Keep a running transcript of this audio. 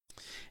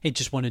Hey,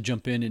 just want to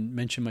jump in and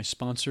mention my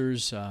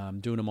sponsors.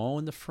 I'm doing them all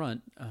in the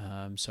front,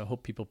 so I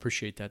hope people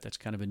appreciate that. That's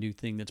kind of a new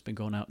thing that's been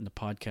going out in the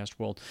podcast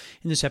world.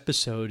 And this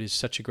episode is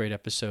such a great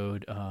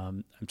episode.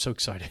 I'm so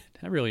excited.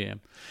 I really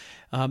am.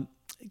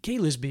 Kay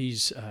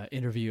Lisby's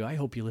interview, I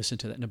hope you listen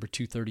to that, number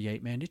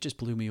 238, man. It just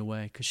blew me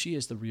away because she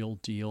is the real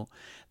deal.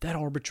 That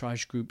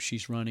arbitrage group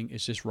she's running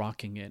is just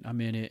rocking it.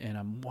 I'm in it and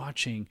I'm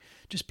watching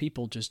just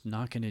people just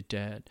knocking it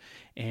dead.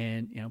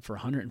 And, for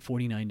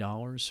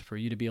 $149 for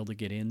you to be able to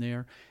get in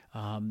there,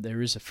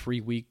 there is a free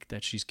week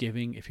that she's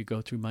giving if you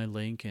go through my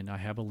link, and I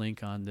have a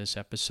link on this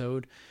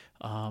episode.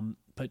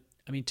 But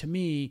to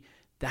me,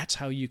 that's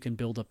how you can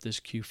build up this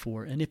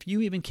Q4. And if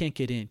you even can't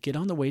get in, get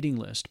on the waiting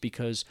list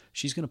because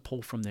she's going to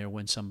pull from there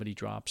when somebody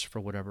drops for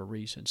whatever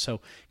reason.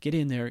 So get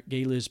in there,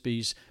 Gay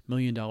Lisby's $1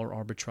 Million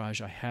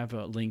Arbitrage. I have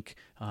a link,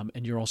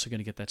 and you're also going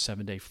to get that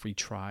 7-day free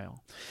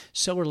trial.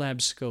 Seller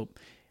Lab Scope.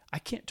 I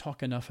can't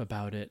talk enough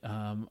about it.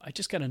 I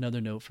just got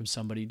another note from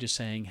somebody just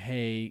saying,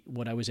 hey,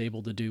 what I was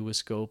able to do with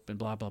Scope and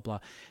blah, blah, blah.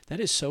 That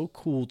is so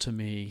cool to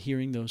me,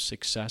 hearing those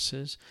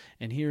successes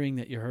and hearing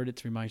that you heard it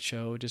through my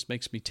show. It just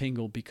makes me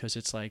tingle because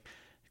it's like,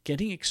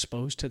 getting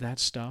exposed to that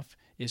stuff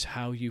is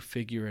how you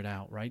figure it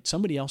out, right?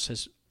 Somebody else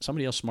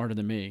smarter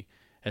than me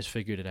has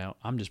figured it out.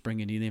 I'm just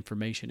bringing you the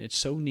information. It's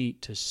so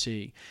neat to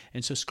see.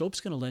 And so Scope's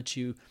going to let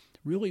you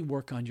really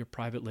work on your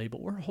private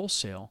label or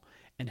wholesale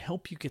and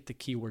help you get the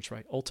keywords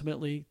right.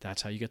 Ultimately,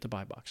 that's how you get the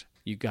buy box.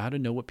 You got to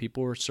know what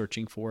people are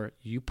searching for.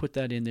 You put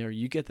that in there.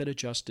 You get that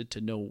adjusted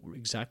to know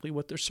exactly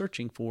what they're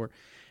searching for,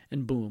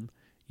 and boom,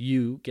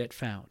 you get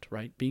found,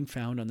 right? Being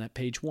found on that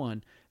page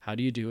one. How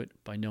do you do it?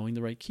 By knowing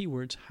the right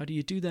keywords. How do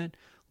you do that?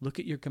 Look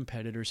at your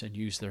competitors and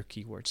use their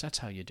keywords. That's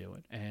how you do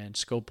it. And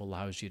Scope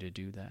allows you to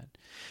do that.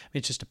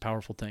 It's just a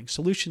powerful thing.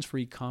 Solutions for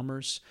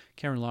e-commerce.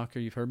 Karen Locker,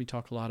 you've heard me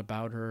talk a lot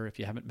about her. If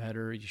you haven't met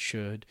her, you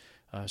should.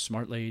 A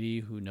smart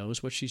lady who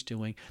knows what she's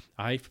doing.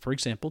 I, for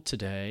example,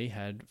 today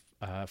had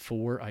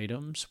 4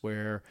 items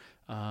where,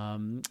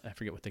 I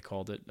forget what they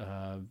called it.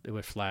 They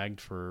were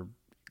flagged for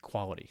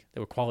quality. They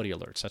were quality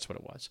alerts. That's what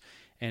it was.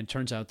 And it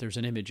turns out there's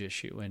an image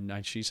issue.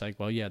 And she's like,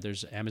 well, yeah,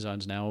 there's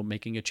Amazon's now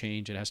making a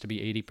change. It has to be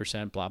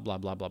 80%, blah, blah,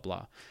 blah, blah,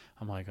 blah.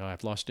 I'm like, oh,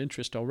 I've lost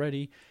interest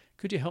already.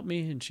 Could you help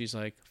me? And she's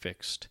like,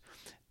 fixed.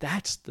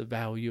 That's the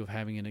value of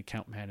having an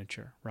account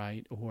manager,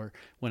 right? Or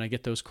when I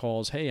get those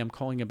calls, hey, I'm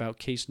calling about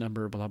case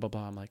number, blah, blah,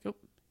 blah. I'm like, oh,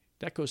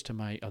 that goes to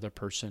my other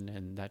person,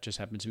 and that just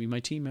happens to be my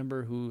team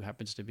member who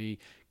happens to be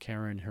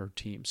Karen, her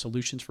team.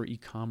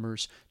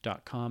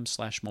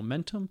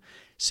 Solutionsforecommerce.com/momentum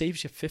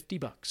saves you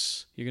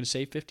 $50. You're going to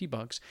save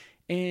 $50,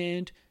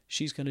 and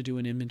she's going to do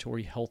an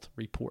inventory health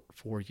report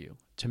for you.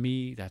 To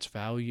me, that's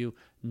value.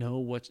 Know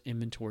what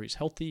inventory is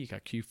healthy. You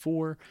got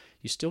Q4.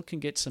 You still can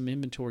get some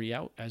inventory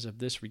out as of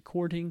this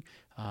recording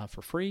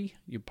for free.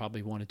 You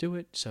probably want to do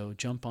it. So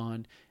jump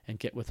on and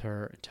get with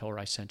her and tell her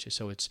I sent you.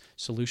 So it's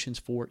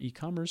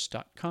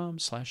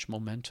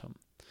solutionsforecommerce.com/momentum.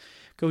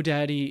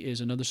 GoDaddy is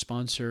another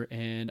sponsor,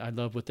 and I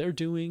love what they're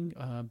doing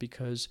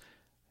because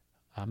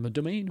I'm a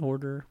domain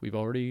hoarder. We've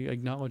already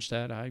acknowledged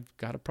that. I've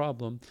got a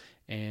problem.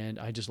 And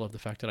I just love the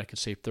fact that I could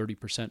save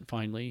 30%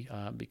 finally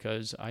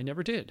because I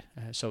never did.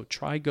 So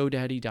try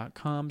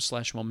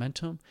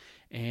GoDaddy.com/momentum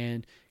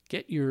and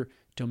get your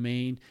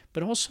domain,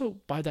 but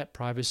also buy that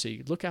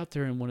privacy. Look out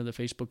there in one of the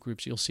Facebook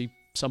groups. You'll see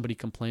somebody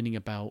complaining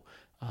about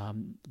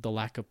the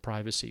lack of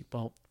privacy.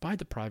 Well, buy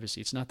the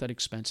privacy. It's not that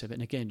expensive.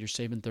 And again, you're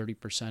saving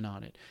 30%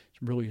 on it.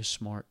 It's really a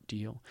smart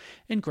deal.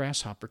 And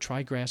Grasshopper,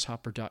 try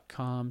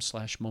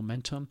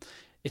grasshopper.com/momentum.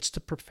 It's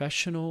the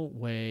professional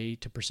way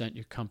to present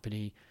your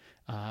company.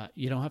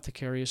 You don't have to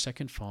carry a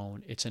second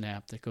phone. It's an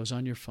app that goes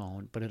on your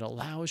phone, but it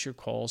allows your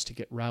calls to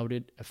get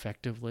routed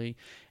effectively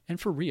and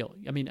for real.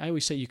 I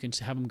always say you can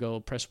have them go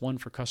press 1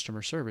 for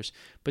customer service,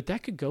 but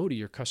that could go to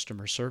your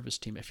customer service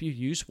team if you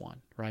use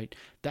one, right?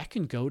 That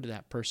can go to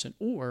that person.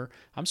 Or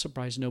I'm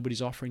surprised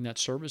nobody's offering that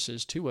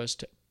services to us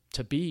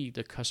to be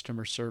the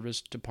customer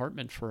service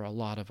department for a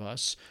lot of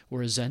us.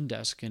 We're a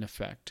Zendesk in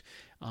effect.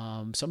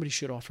 Somebody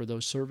should offer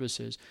those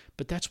services.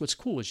 But that's what's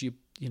cool is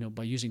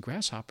by using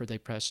Grasshopper, they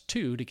press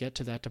 2 to get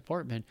to that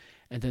department,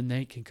 and then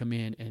they can come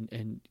in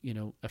and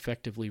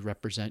effectively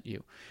represent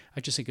you. I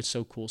just think it's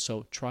so cool.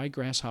 So try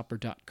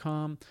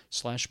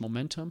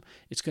grasshopper.com/momentum.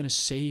 It's going to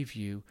save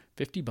you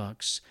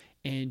 $50,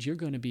 and you're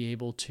going to be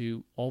able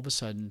to all of a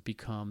sudden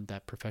become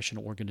that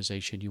professional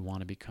organization you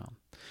want to become.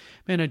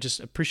 Man, I just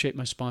appreciate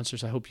my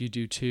sponsors. I hope you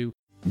do too.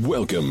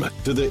 Welcome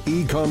to the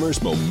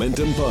E-Commerce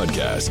Momentum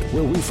Podcast,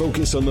 where we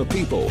focus on the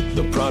people,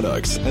 the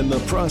products, and the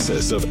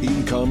process of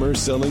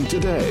e-commerce selling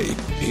today.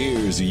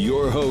 Here's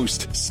your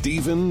host,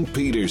 Stephen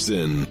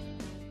Peterson.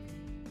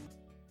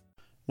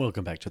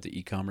 Welcome back to the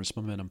E-Commerce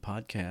Momentum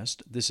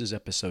Podcast. This is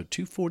episode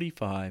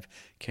 245,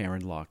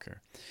 Karen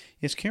Locker.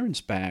 Yes,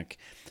 Karen's back.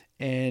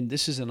 And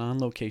this is an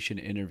on-location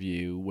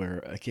interview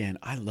where, again,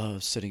 I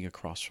love sitting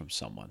across from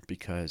someone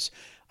because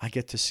I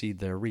get to see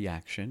their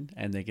reaction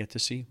and they get to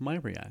see my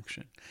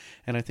reaction.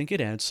 And I think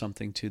it adds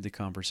something to the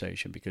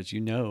conversation because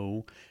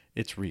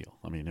it's real.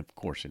 I mean, of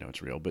course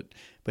it's real, but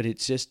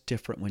it's just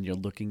different when you're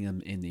looking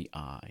them in the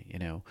eye,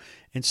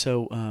 And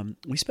so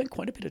we spent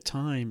quite a bit of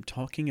time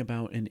talking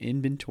about an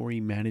inventory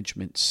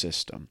management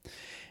system.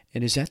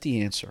 And is that the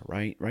answer,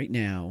 right? Right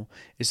now,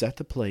 is that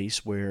the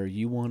place where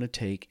you want to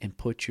take and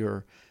put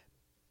your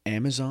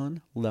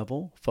Amazon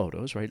level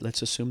photos, right?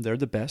 Let's assume they're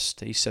the best.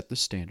 They set the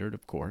standard,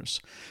 of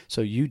course.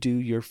 So you do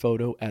your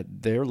photo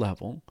at their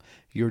level,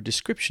 your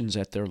descriptions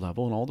at their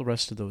level, and all the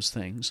rest of those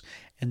things,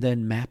 and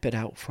then map it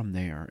out from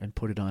there and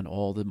put it on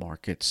all the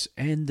markets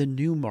and the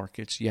new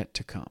markets yet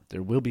to come.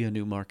 There will be a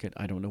new market.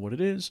 I don't know what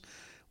it is.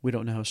 We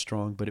don't know how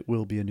strong, but it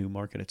will be a new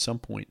market at some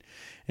point.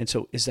 And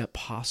so is that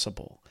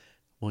possible?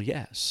 Well,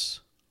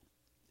 yes.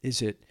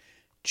 Is it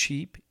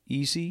cheap,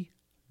 easy?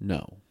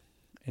 No.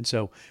 And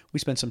so we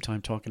spent some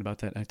time talking about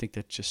that, and I think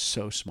that's just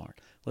so smart.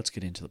 Let's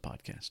get into the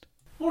podcast.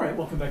 All right,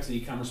 welcome back to the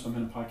E-Commerce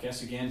Momentum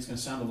Podcast. Again, it's going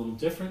to sound a little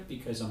different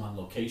because I'm on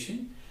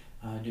location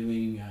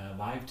doing a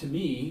live to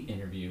me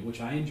interview,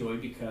 which I enjoy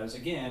because,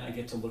 again, I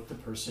get to look the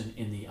person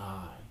in the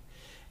eye.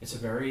 It's a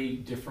very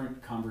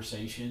different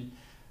conversation.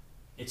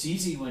 It's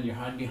easy when you're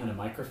hiding behind a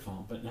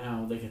microphone, but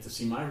now they get to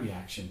see my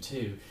reaction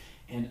too.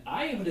 And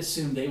I would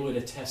assume they would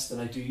attest that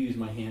I do use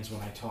my hands when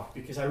I talk,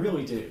 because I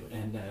really do.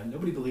 And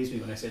nobody believes me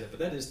when I say that,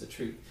 but that is the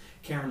truth.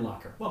 Karen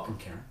Locker. Welcome,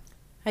 Karen.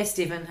 Hi,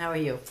 Stephen. How are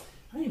you?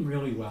 I am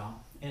really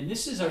well. And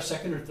this is our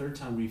second or third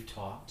time we've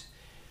talked.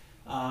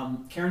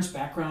 Karen's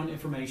background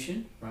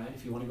information, right?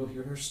 If you want to go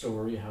hear her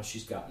story, how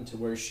she's gotten to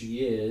where she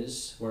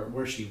is,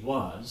 where she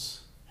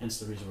was, hence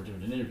the reason we're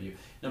doing an interview,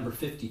 number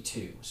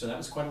 52. So that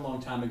was quite a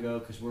long time ago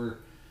because we're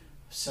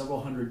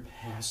several hundred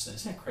past that.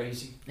 Isn't that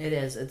crazy? It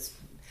is. It's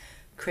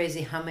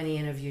crazy how many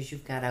interviews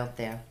you've got out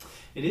there.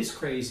 It is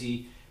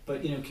crazy,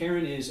 but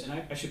Karen is,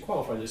 and I should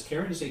qualify this,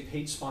 Karen is a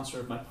paid sponsor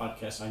of my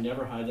podcast. I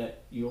never hide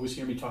that. You always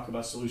hear me talk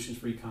about solutions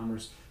for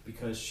e-commerce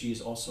because she is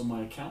also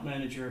my account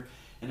manager,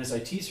 and as I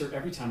tease her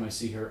every time I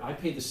see her, I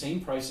pay the same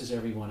price as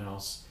everyone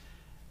else,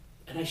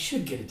 and I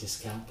should get a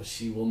discount, but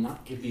she will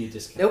not give me a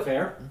discount. Nope.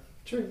 Fair?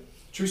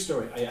 True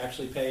story. I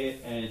actually pay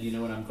it, and you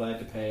know what, I'm glad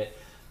to pay it.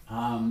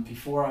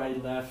 Before I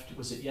left,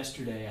 was it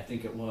yesterday, I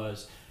think it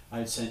was, I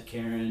had sent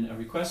Karen a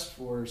request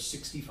for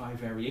 65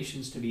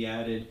 variations to be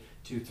added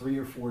to 3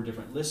 or 4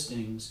 different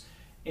listings.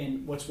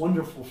 And what's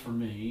wonderful for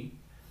me,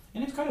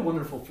 and it's kind of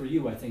wonderful for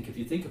you, I think, if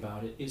you think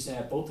about it, is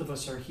that both of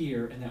us are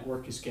here and that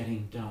work is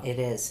getting done. It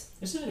is.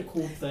 Isn't it a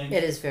cool thing?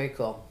 It is very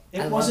cool.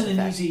 It wasn't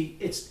an easy,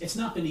 it's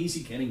not been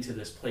easy getting to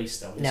this place,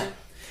 though, is it?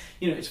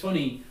 It's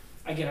funny,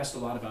 I get asked a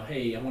lot about,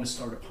 hey, I want to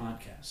start a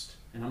podcast.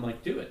 And I'm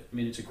like, do it. I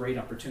mean, it's a great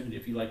opportunity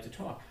if you like to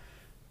talk.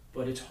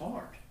 But it's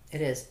hard. It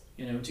is.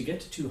 To get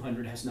to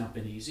 200 has not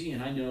been easy,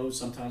 and I know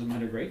sometimes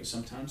mine are great and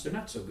sometimes they're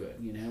not so good,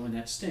 and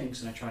that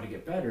stinks, and I try to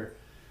get better.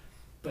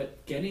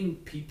 But getting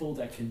people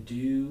that can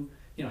do,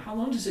 how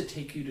long does it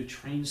take you to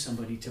train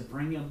somebody to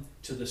bring them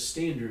to the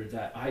standard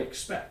that I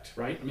expect,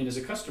 right? I mean, as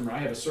a customer, I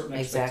have a certain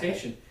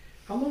expectation. Exactly.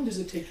 How long does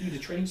it take you to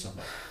train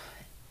somebody?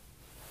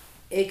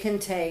 It can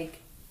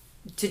take,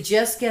 to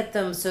just get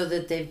them so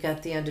that they've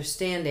got the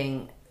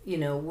understanding,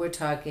 we're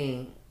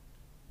talking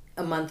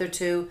a month or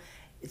two,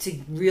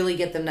 to really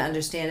get them to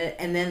understand it,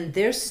 and then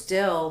there's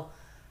still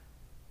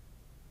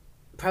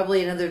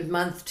probably another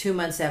month, 2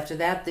 months after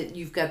that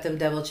you've got them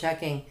double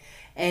checking.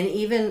 And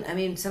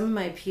even, some of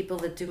my people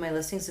that do my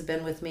listings have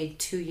been with me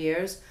 2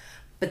 years,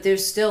 but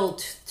there's still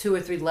 2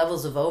 or 3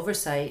 levels of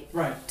oversight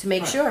to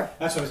make sure.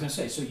 That's what I was going to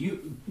say. So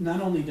you,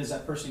 not only does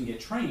that person get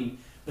trained,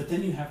 but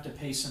then you have to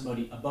pay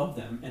somebody above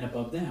them and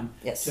above them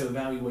to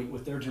evaluate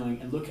what they're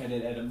doing and look at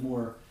it at a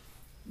more,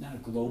 not a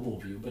global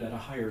view, but at a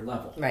higher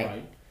level,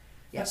 right?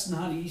 That's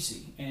not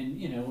easy, and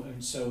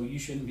and so you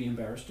shouldn't be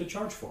embarrassed to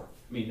charge for it.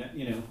 I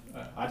mean,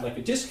 I'd like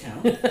a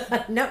discount. No,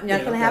 not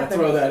going to happen.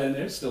 Throw that in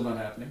there. It's still not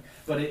happening,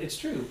 but it's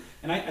true,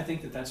 and I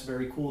think that's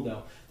very cool,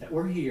 though, that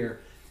we're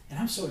here, and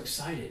I'm so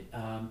excited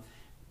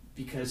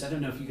because I don't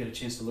know if you got a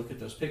chance to look at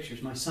those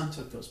pictures. My son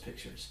took those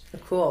pictures. Oh,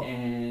 cool.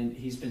 And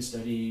he's been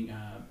studying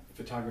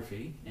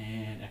photography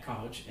and at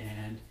college,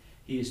 and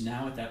he is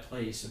now at that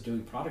place of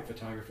doing product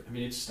photography. I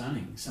mean, it's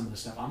stunning. Some of the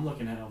stuff I'm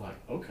looking at, I'm like,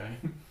 okay.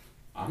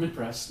 I'm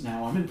impressed.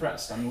 Now I'm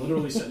impressed. I'm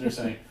literally sitting there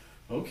saying,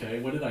 okay,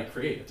 what did I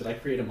create? Did I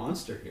create a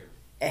monster here?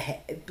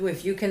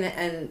 If you can,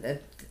 and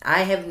I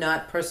have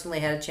not personally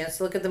had a chance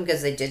to look at them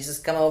because they did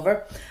just come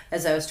over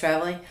as I was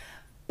traveling,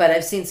 but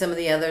I've seen some of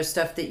the other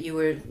stuff that you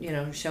were,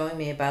 showing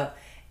me about,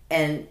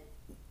 and,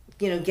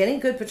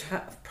 getting good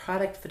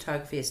product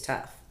photography is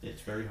tough.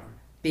 It's very hard.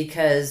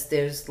 Because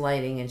there's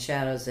lighting and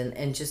shadows,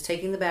 and just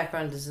taking the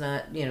background does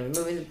not,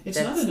 removing... It's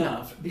not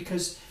enough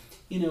because...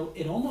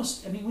 it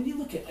almost, when you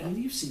look at,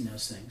 you've seen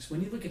those things.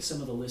 When you look at some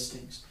of the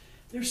listings,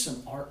 there's some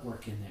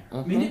artwork in there. Mm-hmm.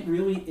 I mean, it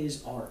really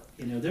is art.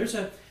 There's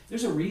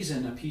a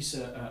reason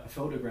a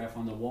photograph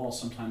on the wall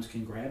sometimes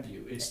can grab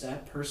you. It's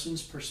that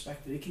person's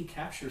perspective. It can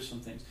capture some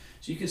things.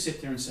 So you can sit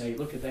there and say,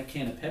 look at that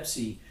can of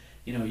Pepsi,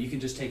 you can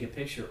just take a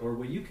picture, or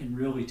where you can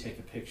really take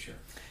a picture.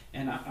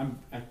 And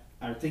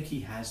I think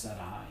he has that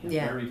eye. I'm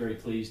very, very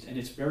pleased, and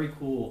it's very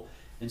cool.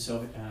 And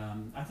so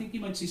I think you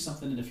might see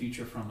something in the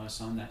future from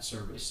us on that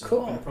service. So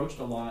cool. I've been approached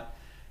a lot.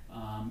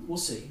 We'll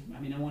see. I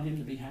mean, I want him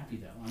to be happy,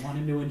 though. I want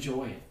him to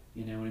enjoy it.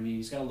 You know what I mean?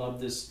 He's got to love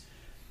this.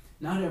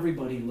 Not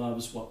everybody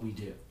loves what we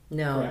do.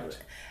 No. Correct?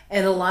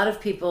 And a lot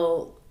of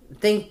people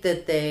think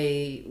that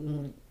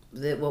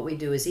that what we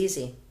do is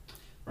easy.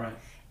 Right.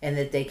 And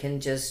that they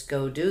can just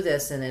go do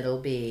this and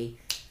it'll be,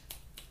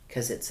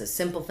 because it's a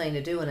simple thing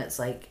to do, and it's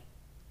like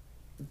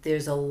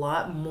there's a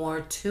lot more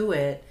to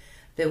it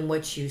than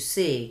what you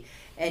see.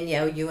 And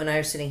you and I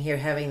are sitting here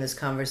having this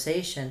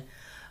conversation,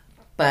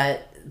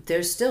 but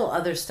there's still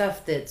other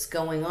stuff that's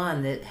going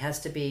on that has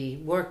to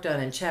be worked on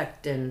and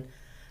checked, and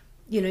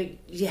you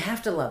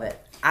have to love it.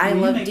 I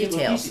love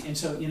details. And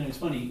so it's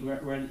funny.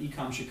 We're at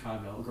Ecom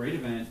Chicago, a great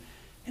event,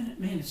 and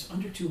man, it's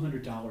under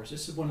 $200.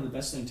 This is one of the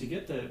best things to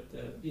get.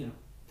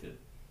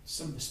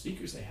 Some of the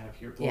speakers they have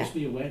here blows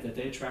me away that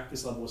they attract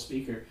this level of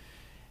speaker,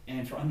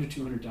 and for under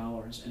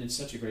 $200, and it's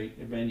such a great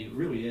venue. It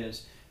really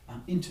is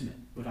intimate.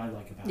 What I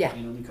like about it,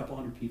 only a couple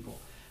hundred people,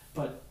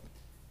 but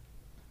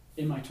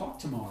in my talk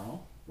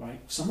tomorrow, right?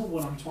 Some of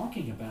what I'm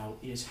talking about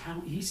is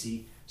how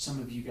easy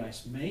some of you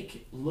guys make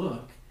it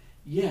look,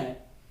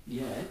 yet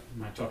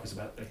my talk is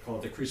about, I call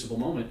it the crucible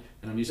moment,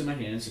 and I'm using my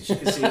hands, as you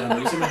can see,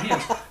 I'm using my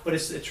hands, but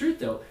it's the truth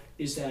though,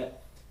 is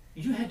that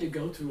you had to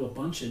go through a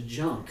bunch of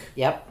junk.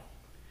 Yep.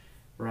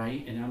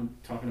 Right? And I'm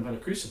talking about a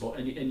crucible,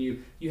 and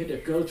you had to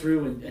go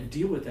through and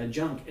deal with that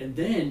junk, and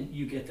then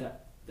you get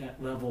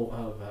that level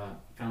of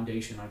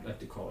foundation. I like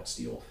to call it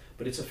steel,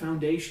 but it's a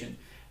foundation,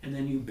 and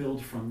then you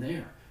build from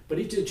there. But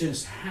it did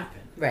just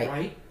happen,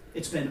 right?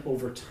 It's been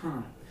over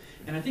time.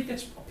 And I think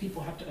that's what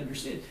people have to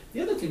understand.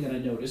 The other thing that I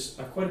noticed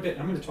quite a bit,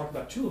 and I'm going to talk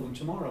about two of them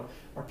tomorrow,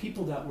 are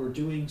people that were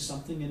doing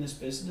something in this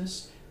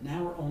business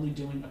now are only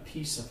doing a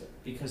piece of it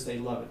because they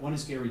love it. One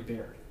is Gary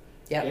Baird.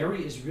 Yep.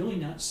 Gary is really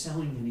not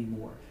selling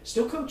anymore.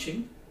 Still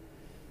coaching,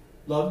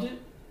 loved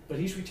it, but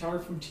he's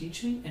retired from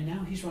teaching, and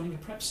now he's running a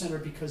prep center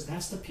because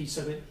that's the piece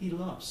of it he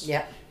loves.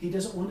 Yep. He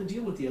doesn't want to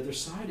deal with the other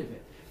side of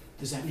it.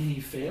 Does that mean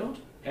he failed?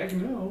 Heck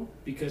no,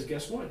 because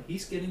guess what?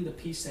 He's getting the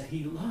piece that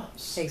he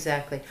loves.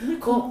 Exactly.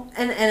 Cool. Well,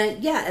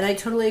 and I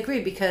totally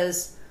agree,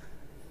 because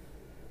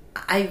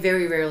I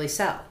very rarely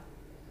sell.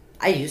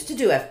 I used to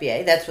do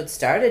FBA. That's what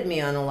started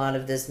me on a lot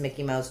of this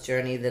Mickey Mouse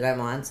journey that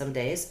I'm on some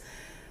days.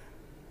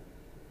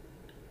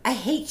 I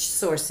hate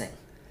sourcing.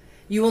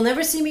 You will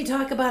never see me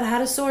talk about how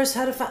to source,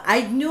 how to find.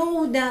 I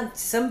know not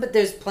some, but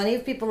there's plenty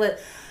of people that.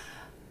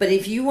 But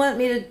if you want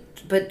me to,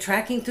 but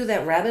tracking through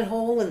that rabbit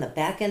hole in the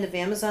back end of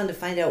Amazon to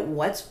find out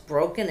what's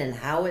broken and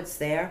how it's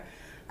there,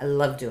 I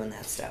love doing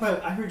that stuff. Well,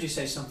 I heard you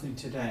say something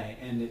today,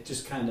 and it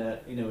just kind of,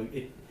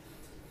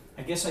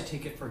 I guess I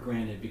take it for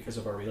granted because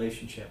of our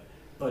relationship,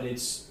 but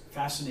it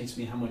fascinates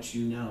me how much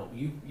you know.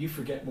 You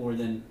forget more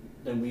than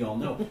we all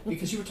know,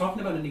 because you were talking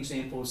about an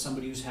example of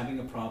somebody who's having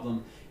a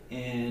problem,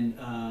 and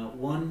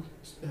one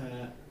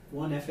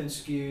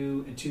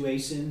FNSKU and two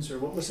ASINs, or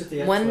what was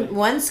it? One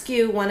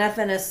SKU, one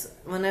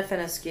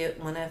FNSKU,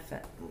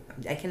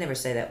 I can never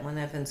say that, one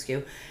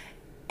FNSKU,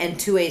 and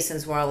two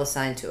ASINs were all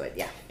assigned to it.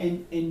 Yeah.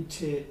 And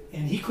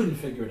he couldn't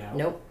figure it out.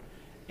 Nope.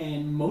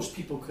 And most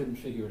people couldn't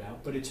figure it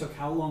out, but it took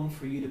how long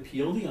for you to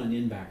peel the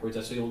onion backwards?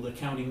 That's the old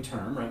accounting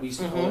term, right? We used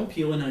to call it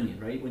peel an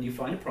onion, right? When you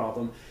find a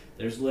problem,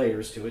 there's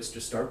layers to it. So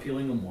just start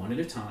peeling them one at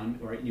a time,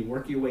 right? And you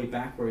work your way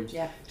backwards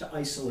to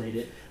isolate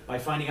it by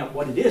finding out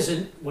what it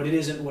isn't,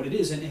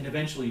 and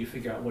eventually you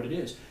figure out what it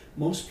is.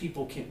 Most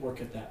people can't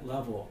work at that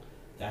level.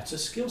 That's a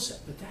skill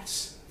set, but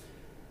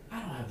I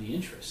don't have the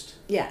interest.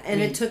 Yeah,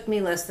 and it took me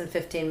less than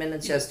 15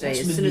 minutes yesterday.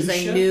 As soon as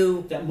I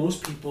knew that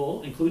most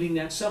people, including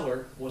that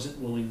seller, wasn't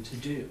willing to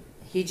do.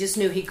 He just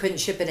knew he couldn't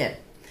ship it in.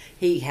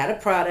 He had a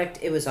product,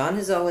 it was on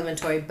his own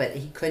inventory, but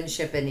he couldn't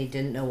ship it and he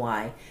didn't know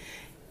why.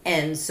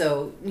 And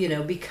so,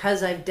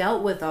 because I've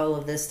dealt with all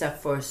of this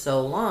stuff for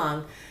so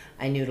long,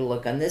 I knew to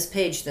look on this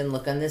page, then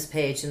look on this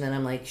page, and then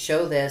I'm like,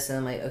 show this, and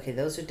I'm like, okay,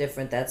 those are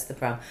different, that's the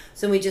problem.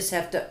 So we just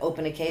have to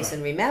open a case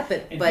and remap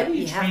it. And but how do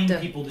you have to train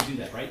people to do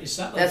that, right? It's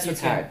not like that's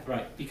what's hard.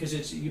 Right,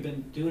 because you've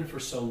been doing it for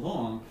so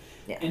long,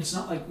 and it's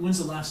not like, when's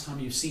the last time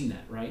you've seen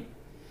that, right?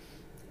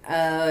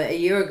 A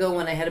year ago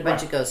when I had a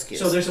bunch of ghost SKUs.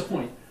 So there's a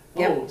point.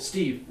 Yep. Oh,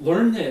 Steve,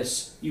 learn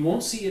this. You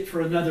won't see it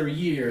for another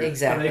year.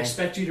 Exactly. But I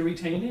expect you to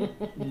retain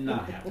it?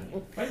 Not happening.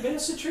 Right? But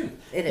that's the truth.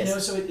 It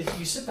is. So if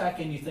you sit back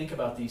and you think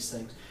about these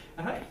things,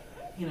 and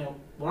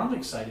what I'm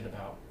excited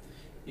about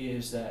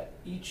is that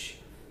each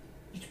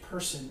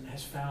person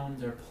has found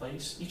their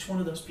place. Each one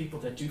of those people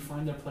that do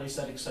find their place,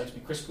 that excites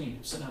me. Chris Queen,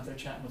 sitting out there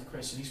chatting with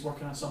Chris, and he's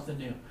working on something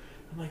new.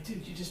 I'm like,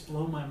 dude, you just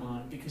blow my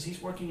mind, because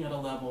he's working at a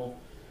level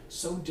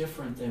so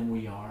different than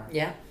we are.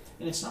 Yeah.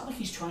 And it's not like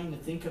he's trying to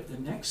think of the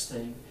next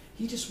thing.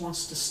 He just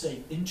wants to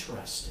stay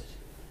interested.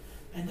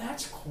 And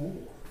that's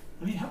cool.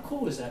 I mean, how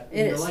cool is that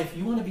in your life?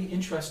 You want to be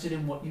interested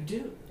in what you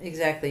do.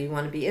 Exactly. You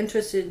want to be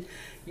interested.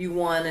 You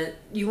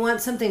want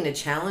something to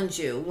challenge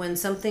you. When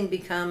something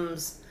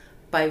becomes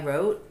by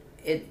rote,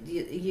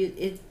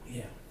 it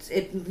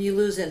you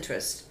lose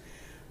interest.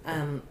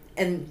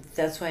 And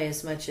that's why,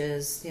 as much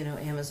as,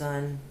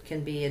 Amazon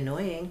can be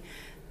annoying,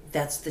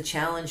 that's the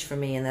challenge for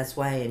me, and that's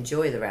why I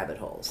enjoy the rabbit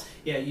holes.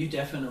 Yeah, you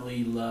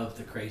definitely love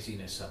the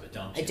craziness of it,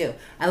 don't you? I do.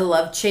 I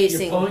love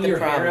chasing You're pulling the your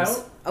problems. hair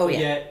out, Oh but yeah.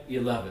 yet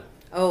you love it.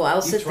 Oh,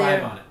 I'll sit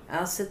thrive there. on it.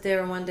 I'll sit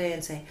there one day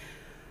and say,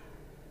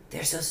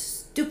 "They're so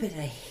stupid.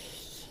 I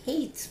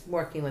hate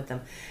working with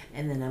them."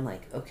 And then I'm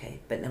like, "Okay,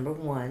 but number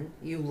one,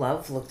 you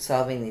love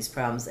solving these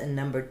problems, and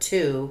number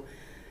two,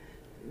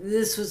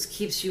 this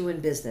keeps you in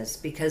business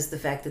because the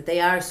fact that they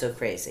are so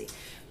crazy."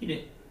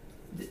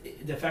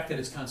 The fact that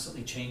it's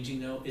constantly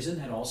changing, though, isn't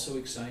that also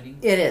exciting?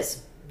 It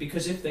is.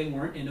 Because if they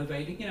weren't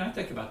innovating, I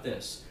think about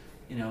this.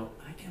 I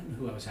can't remember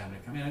who I was having.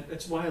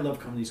 That's why I love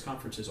coming to these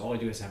conferences. All I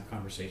do is have a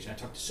conversation. I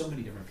talk to so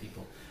many different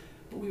people.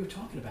 But we were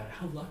talking about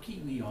how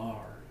lucky we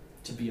are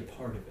to be a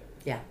part of it.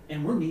 Yeah.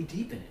 And we're knee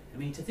deep in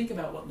it. To think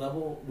about what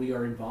level we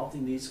are involved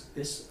in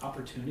this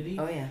opportunity.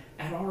 Oh yeah.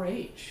 At our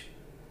age.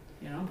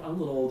 I'm a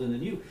little older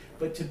than you,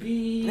 but to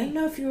be... I don't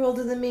know if you're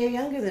older than me or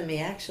younger than me,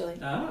 actually.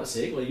 Oh,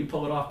 see? Well, you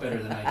pull it off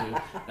better than I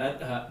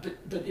do.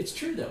 But it's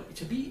true, though.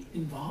 To be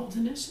involved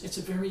in this, it's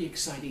a very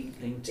exciting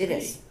thing to be. It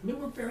is.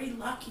 We're very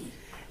lucky.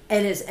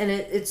 It is, and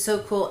it's so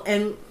cool.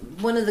 And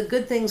one of the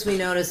good things we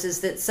notice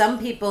is that some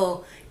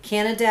people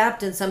can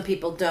adapt and some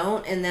people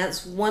don't, and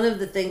that's one of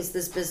the things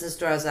this business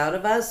draws out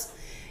of us,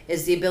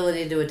 is the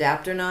ability to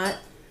adapt or not.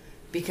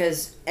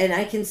 Because, and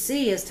I can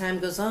see as time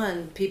goes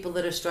on, people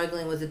that are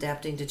struggling with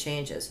adapting to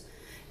changes.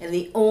 And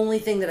the only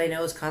thing that I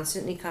know is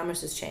constant in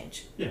e-commerce is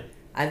change. Yeah.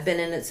 I've been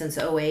in it since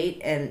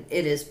 2008, and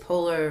it is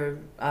polar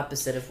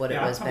opposite of what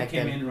it was back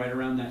then. I came in right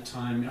around that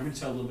time. I'm going to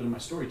tell a little bit of my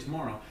story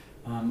tomorrow.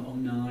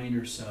 09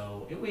 or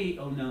so.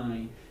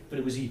 09, but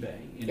it was eBay.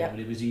 Yep.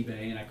 It was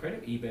eBay, and I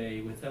credit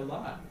eBay with a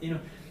lot.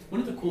 One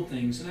of the cool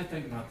things, and I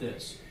think about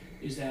this,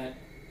 is that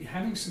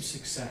having some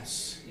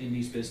success in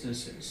these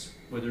businesses,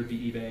 whether it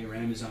be eBay or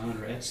Amazon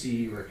or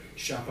Etsy or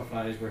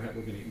Shopify, we're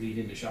going to lead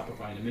into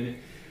Shopify in a minute.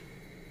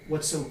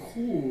 What's so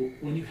cool,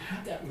 when you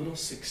have that little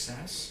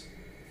success,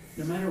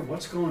 no matter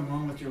what's going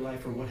wrong with your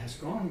life or what has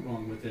gone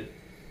wrong with it,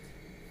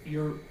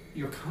 your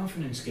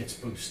confidence gets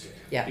boosted.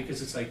 Yeah.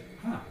 Because it's like,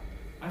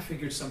 I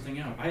figured something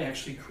out. I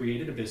actually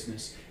created a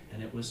business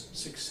and it was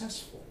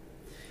successful.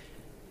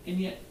 And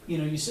yet,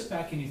 you sit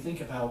back and you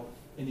think about,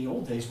 in the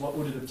old days, what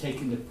would it have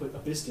taken to put a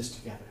business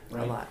together,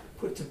 right? A lot.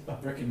 Put a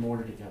brick and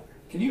mortar together.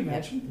 Can you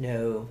imagine?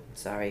 No,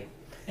 sorry.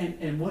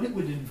 And what it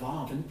would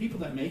involve, and the people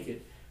that make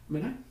it,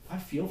 I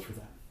feel for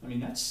them.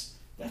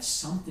 That's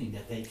something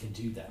that they can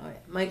do that. Oh, yeah.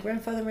 My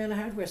grandfather ran a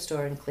hardware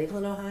store in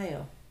Cleveland,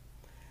 Ohio.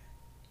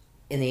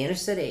 In the inner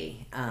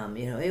city.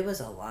 It was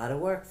a lot of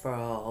work for a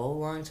whole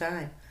long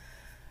time.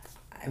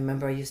 I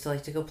remember I used to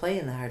like to go play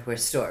in the hardware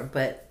store,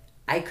 but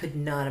I could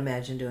not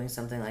imagine doing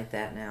something like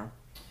that now.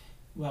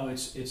 Well,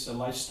 it's a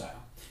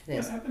lifestyle. It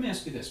is. Let me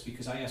ask you this,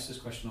 because I ask this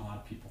question to a lot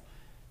of people.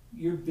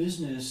 Your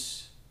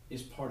business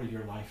is part of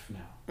your life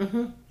now,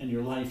 mm-hmm. and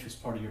your life is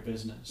part of your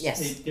business.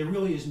 Yes. There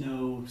really is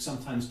no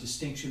sometimes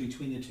distinction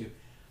between the two.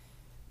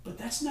 But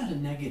that's not a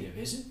negative,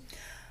 is it?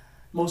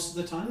 Most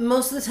of the time?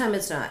 Most of the time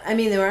it's not.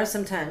 There are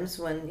some times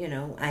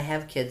when, I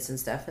have kids and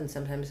stuff, and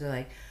sometimes they're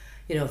like,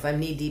 if I'm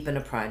knee deep in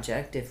a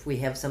project, if we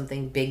have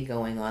something big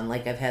going on,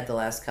 like I've had the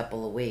last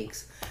couple of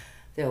weeks,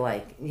 they're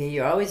like,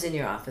 you're always in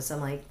your office.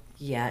 I'm like,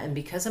 yeah, and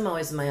because I'm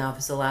always in my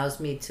office allows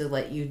me to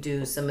let you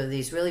do some of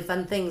these really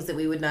fun things that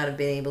we would not have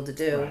been able to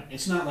do. Right.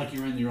 It's not like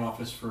you're in your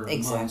office for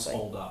months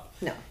holed up.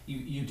 No.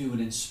 You do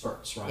it in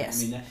spurts, right?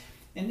 Yes.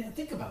 And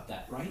think about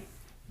that, right?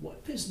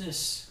 What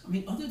business,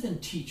 other than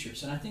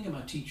teachers, and I think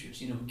about teachers,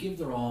 who give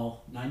their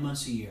all 9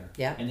 months a year,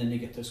 yeah. and then they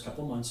get those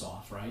couple months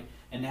off, right?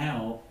 And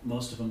now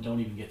most of them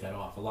don't even get that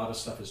off. A lot of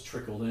stuff is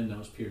trickled in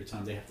those period of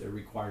time. They're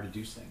required to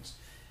do things.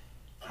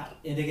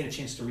 And they get a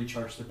chance to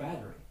recharge their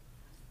battery.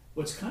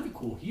 What's kind of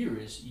cool here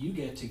is you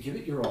get to give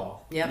it your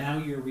all. Yep. Now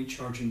you're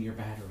recharging your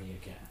battery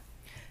again.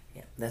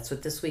 Yeah, that's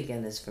what this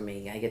weekend is for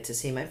me. I get to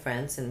see my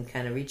friends and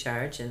kind of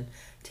recharge and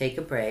take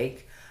a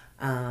break.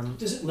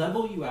 Does it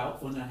level you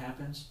out when that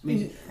happens? Do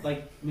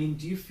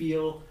you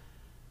feel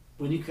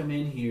when you come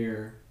in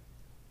here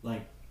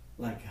like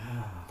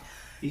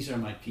these are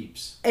my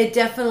peeps? It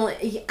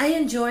definitely, I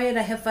enjoy it.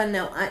 I have fun.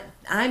 Now,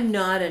 I'm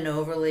not an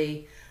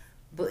overly,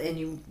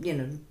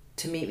 and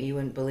to meet me, you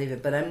wouldn't believe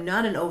it, but I'm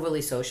not an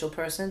overly social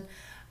person.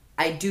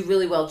 I do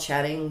really well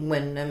chatting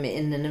when I'm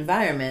in an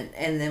environment,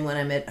 and then when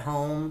I'm at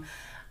home,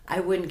 I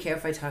wouldn't care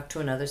if I talked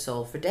to another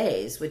soul for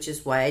days, which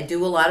is why I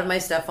do a lot of my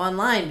stuff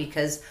online,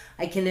 because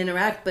I can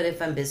interact, but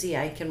if I'm busy,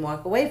 I can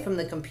walk away from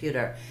the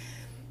computer.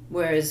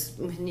 Whereas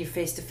when you're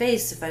face to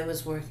face, if I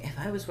was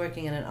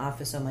working in an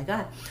office, oh my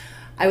God,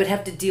 I would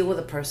have to deal with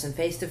a person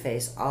face to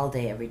face all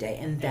day, every day,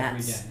 and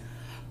that's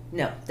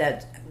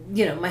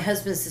my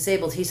husband's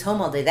disabled. He's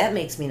home all day. That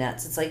makes me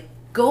nuts. It's like,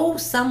 go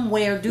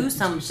somewhere, do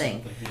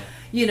something.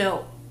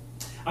 Yeah.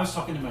 I was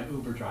talking to my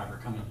Uber driver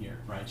coming here,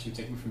 right? She would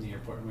take me from the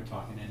airport, and we're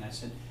talking, and I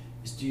said,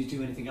 "Do you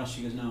do anything else?"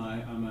 She goes, "No, I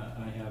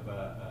have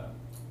a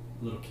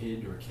little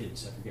kid or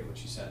kids. I forget what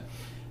she said,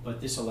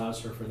 but this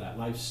allows her for that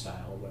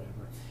lifestyle or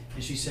whatever."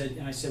 And she said,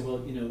 and I said, well,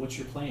 what's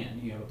your plan?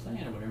 You have a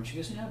plan or whatever? And she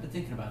goes, I've been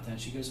thinking about that.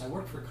 She goes, I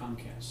worked for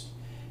Comcast.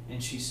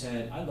 And she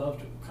said, I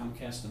loved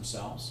Comcast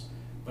themselves,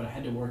 but I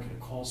had to work at a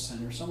call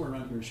center somewhere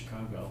around here in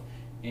Chicago,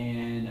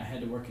 and I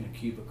had to work in a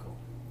cubicle.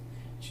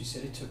 She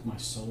said it took my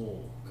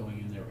soul going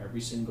in there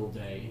every single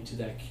day into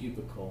that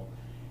cubicle,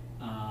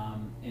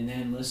 and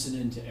then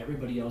listening to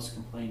everybody else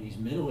complain, these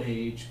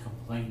middle-aged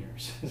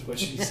complainers, is what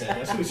she said.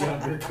 That's who was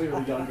younger,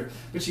 clearly younger.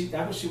 But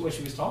what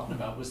she was talking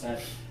about was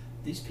that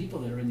these people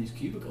that are in these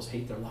cubicles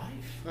hate their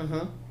life.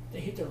 Mm-hmm. They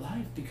hate their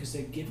life because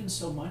they've given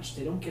so much,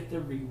 they don't get the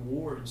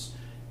rewards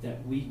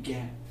that we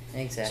get.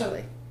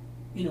 Exactly.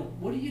 So,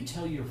 what do you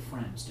tell your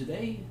friends? Do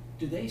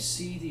they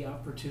see the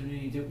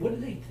opportunity? What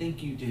do they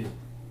think you do?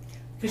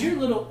 Because you're a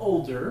little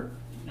older,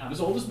 not as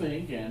old as me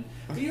again,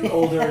 but you're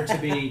older to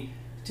be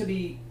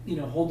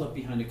holed up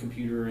behind a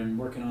computer and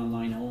working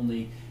online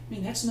only. I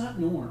mean, that's not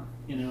norm.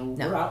 No.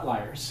 We're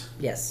outliers.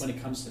 Yes. When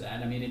it comes to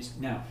that. I mean, it's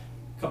now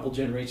a couple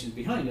generations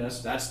behind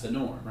us. That's the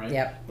norm, right?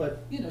 Yep.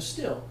 But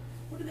still,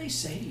 what do they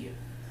say to you?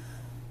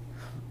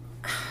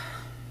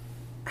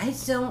 I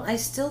still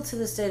to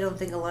this day don't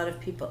think a lot of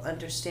people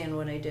understand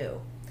what I do,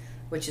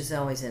 which is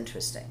always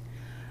interesting.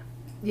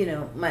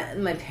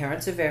 My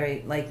parents are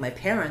very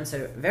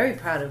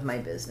proud of my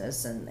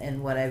business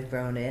and what I've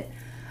grown it.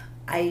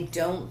 I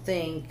don't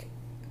think,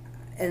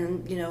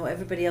 and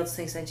everybody else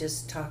thinks I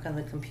just talk on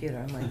the computer.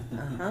 I'm like,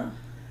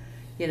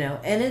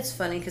 and it's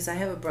funny because I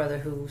have a brother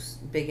who's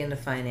big into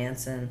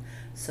finance, and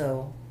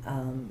so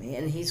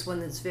and he's one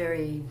that's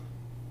very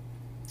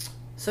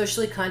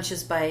socially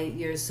conscious by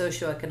your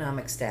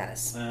socioeconomic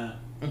status.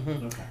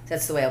 Okay.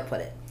 That's the way I'll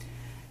put it.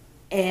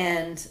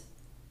 And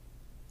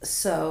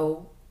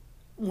so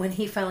when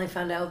he finally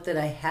found out that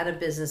I had a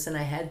business and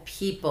I had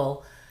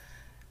people,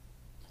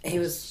 he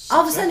was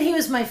all of a sudden he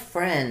was my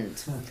friend.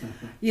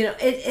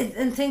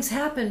 And things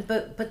happen.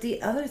 But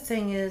the other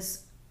thing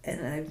is,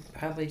 and I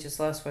probably just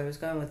lost where I was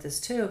going with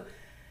this too.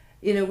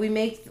 We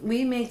make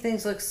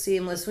things look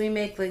seamless. We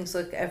make things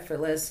look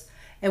effortless.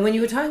 And when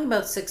you were talking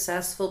about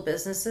successful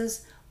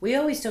businesses, we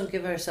always don't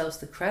give ourselves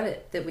the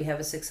credit that we have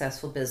a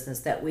successful business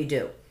that we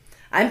do.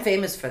 I'm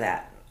famous for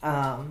that.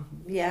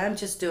 I'm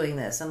just doing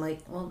this. I'm like,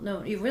 well,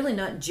 no, you're really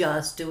not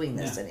just doing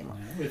this anymore.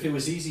 No. If it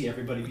was easy,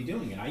 everybody would be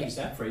doing it. I use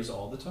that phrase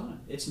all the time.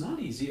 It's not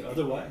easy.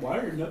 Otherwise,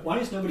 why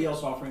is nobody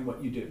else offering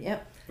what you do?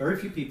 Yep. Very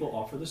few people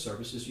offer the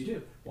services you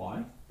do.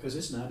 Why? Because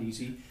it's not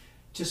easy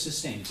to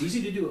sustain. It's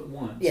easy to do it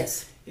once.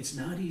 Yes. It's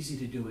not easy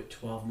to do it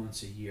 12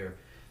 months a year.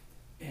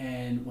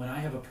 And when I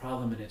have a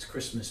problem and it's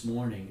Christmas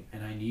morning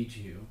and I need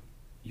you,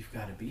 you've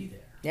got to be there.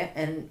 Yeah,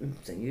 and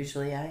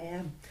usually I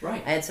am.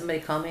 Right. I had somebody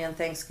call me on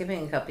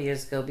Thanksgiving a couple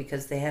years ago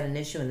because they had an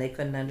issue and they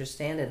couldn't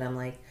understand it. I'm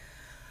like,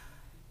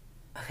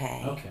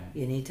 okay.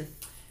 You need to.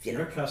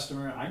 You're a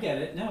customer. I get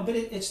it. No, but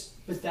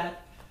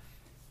that.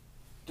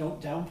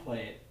 Don't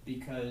downplay it,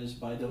 because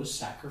by those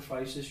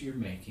sacrifices you're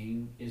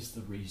making is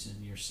the reason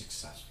you're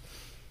successful.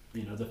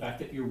 The fact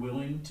that you're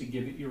willing to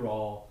give it your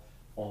all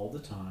the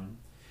time.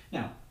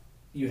 Now,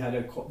 you had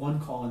one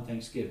call on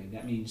Thanksgiving.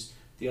 That means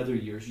the other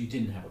years you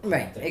didn't have a call on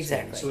Thanksgiving.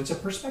 Exactly. So it's a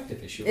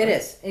perspective issue, right? It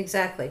is,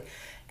 exactly.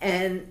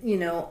 And,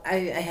 I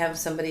have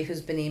somebody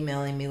who's been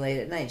emailing me late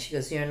at night. She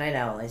goes, you're a night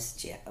owl. I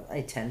said, yeah,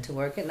 I tend to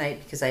work at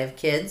night because I have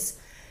kids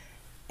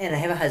and I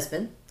have a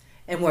husband.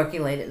 And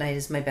working late at night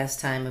is my best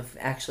time of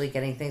actually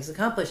getting things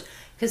accomplished.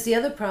 Because the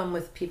other problem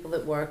with people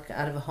that work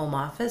out of a home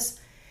office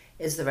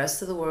is the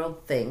rest of the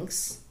world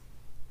thinks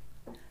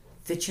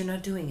that you're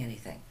not doing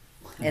anything.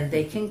 And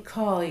they can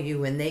call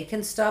you and they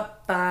can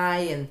stop by,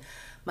 and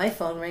my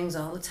phone rings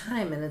all the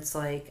time. And it's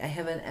like, I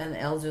have an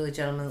elderly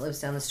gentleman that lives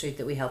down the street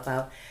that we help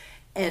out.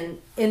 And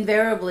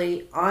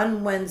invariably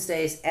on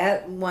Wednesdays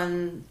at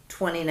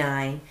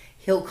 1:29,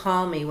 he'll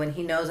call me when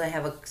he knows I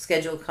have a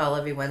scheduled call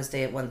every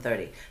Wednesday at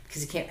 1:30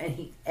 because he can't,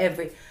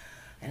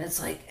 and it's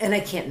like, and I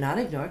can't not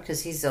ignore it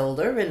because he's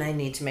older and I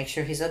need to make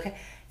sure he's okay.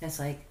 And it's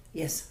like,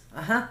 yes,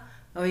 Oh,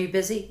 are you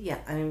busy? Yeah,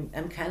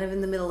 I'm kind of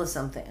in the middle of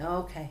something. Oh,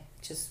 okay,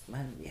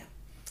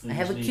 I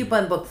have a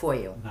coupon book for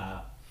you.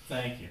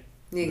 Thank you.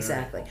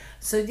 Exactly.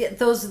 So yeah,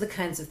 those are the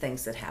kinds of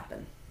things that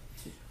happen.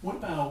 What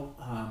about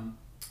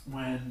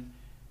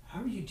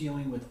how are you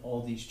dealing with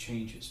all these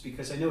changes?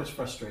 Because I know it's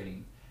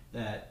frustrating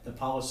that the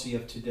policy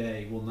of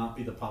today will not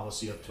be the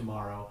policy of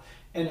tomorrow.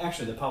 And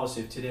actually the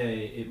policy of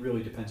today, it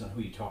really depends on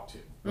who you talk to,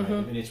 right? Mm-hmm.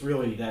 I mean, it's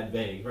really that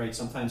vague, right?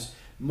 Sometimes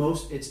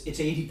it's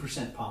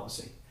 80%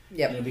 policy.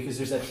 Yep. Because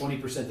there's that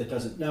 20% that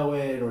doesn't know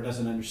it or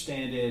doesn't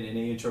understand it and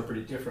they interpret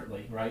it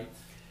differently, right?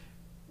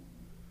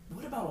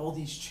 What about all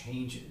these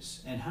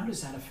changes and how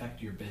does that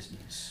affect your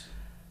business?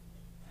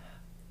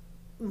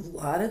 A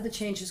lot of the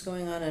changes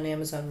going on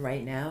Amazon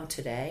right now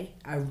today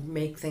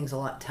make things a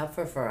lot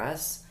tougher for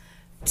us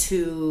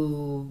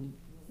to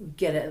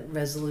get at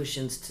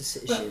resolutions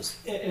to issues.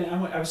 And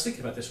I was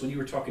thinking about this when you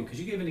were talking, because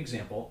you gave an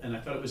example and I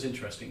thought it was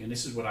interesting, and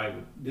this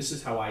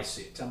is how I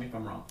see it. Tell me if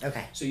I'm wrong.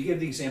 Okay. So you gave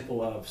the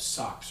example of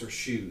socks or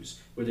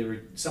shoes where they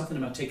were something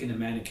about taking the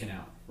mannequin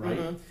out, right?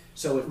 Mm-hmm.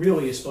 So it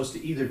really is supposed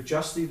to either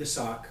just be the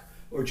sock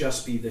or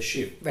just be the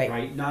shoe,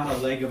 right? Not a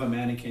leg of a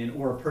mannequin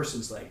or a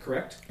person's leg,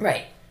 correct?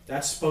 Right.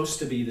 That's supposed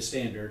to be the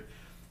standard.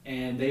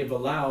 And they've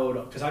allowed,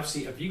 because I've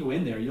seen, if you go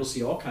in there, you'll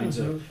see all kinds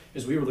of,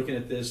 as we were looking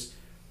at this,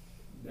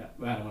 I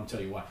don't want to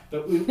tell you why,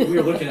 but we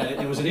were looking at it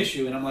and it was an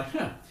issue and I'm like,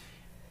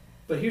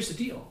 But here's the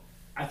deal.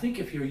 I think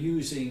if you're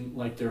using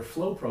like their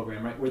flow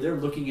program, right, where they're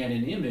looking at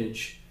an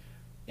image,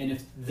 and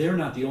if they're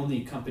not the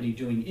only company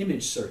doing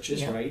image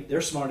searches, right,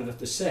 they're smart enough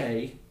to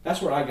say,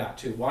 that's where I got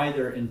to. Why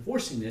they're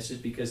enforcing this is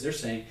because they're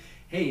saying,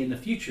 hey, in the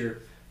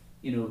future,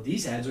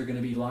 these ads are going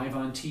to be live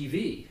on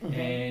TV,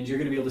 and you're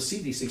going to be able to see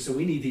these things. So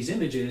we need these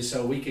images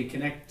so we can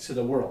connect to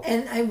the world.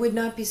 And I would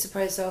not be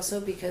surprised also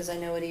because I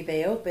know at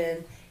eBay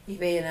Open,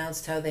 eBay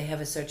announced how they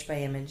have a search by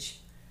image.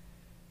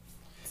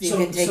 You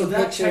can take a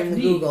picture in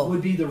Google.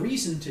 Would be the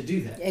reason to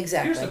do that.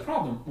 Exactly. Here's the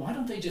problem. Why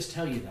don't they just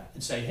tell you that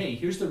and say, hey,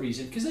 here's the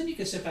reason? Because then you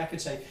can sit back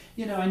and say,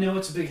 I know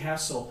it's a big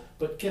hassle,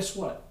 but guess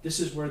what? This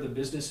is where the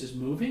business is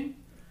moving.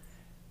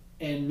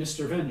 And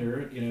Mr.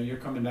 Vendor, you're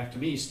coming back to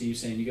me, Steve,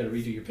 saying you got to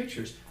redo your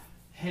pictures.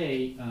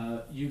 Hey,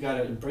 you got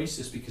to embrace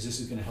this because this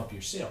is going to help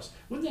your sales.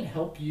 Wouldn't that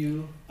help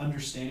you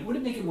understand it? Would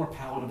it make it more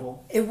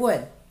palatable? It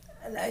would.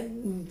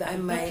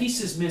 That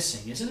piece is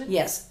missing, isn't it?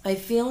 Yes. My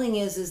feeling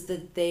is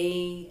that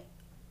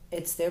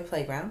it's their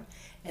playground,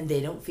 and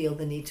they don't feel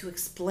the need to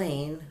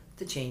explain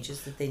the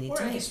changes that they need to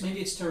make. Or I guess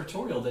maybe it's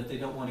territorial that they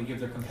don't want to give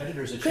their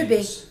competitors a Could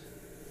chance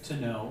to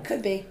know.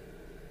 Could be.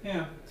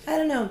 Yeah. I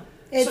don't know.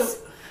 It's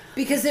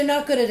because they're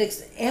not good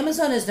at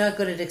Amazon is not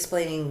good at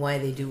explaining why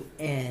they do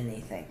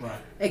anything, right?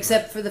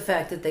 Except for the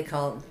fact that they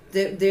call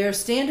their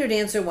standard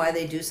answer why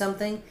they do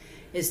something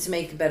is to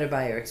make a better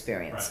buyer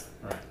experience.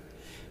 Right.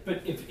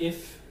 But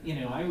if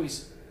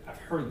I've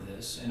heard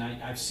this, and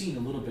I've seen a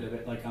little bit of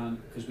it, like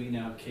because we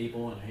now have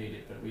cable, and I hate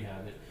it, but we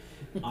have it.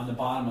 On the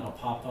bottom, it'll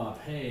pop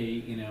up,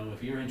 hey,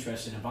 if you're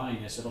interested in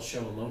buying this, it'll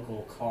show a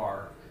local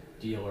car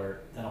dealer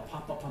that'll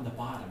pop up on the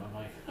bottom. I'm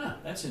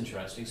like, that's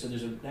interesting. So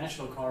there's a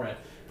national car ad,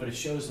 but it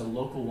shows the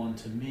local one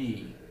to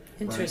me.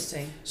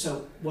 Interesting. Right?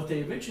 So what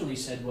they originally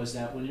said was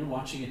that when you're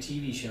watching a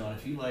TV show, and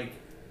if you like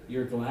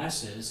your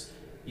glasses,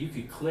 you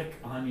could click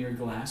on your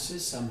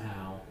glasses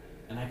somehow,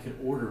 and I could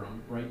order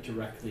them right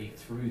directly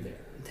through there.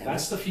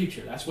 That's the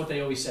future. That's what they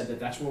always said,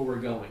 that's where we're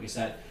going, is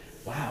that,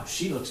 wow,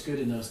 she looks good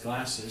in those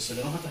glasses, so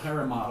they don't have to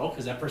hire a model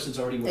because that person's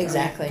already wearing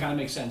exactly. It. Kind of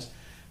makes sense.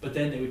 But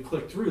then they would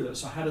click through those.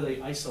 So how do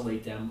they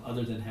isolate them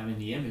other than having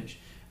the image?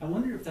 I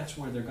wonder if that's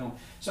where they're going.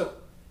 So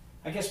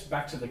I guess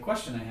back to the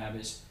question I have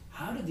is,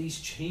 how do these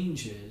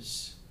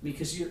changes,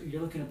 because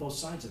you're looking at both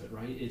sides of it,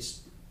 right?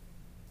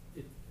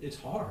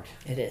 It's hard.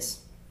 It is.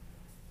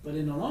 But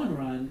in the long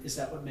run, is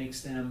that what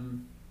makes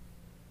them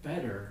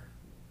better?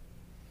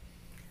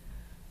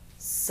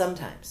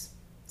 Sometimes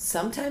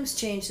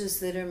changes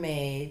that are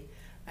made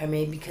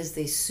because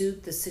they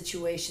suit the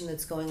situation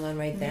that's going on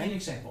right then. Give me an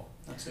example.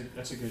 That's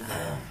a good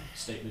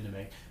statement to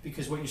make.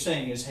 Because what you're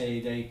saying is,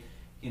 hey,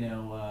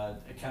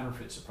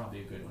 counterfeits are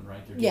probably a good one,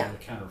 right? They're dealing with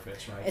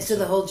counterfeits, right? And so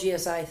the whole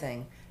GSI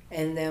thing,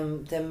 and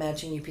them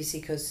matching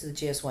UPC codes to the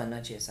GS1,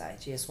 not GSI,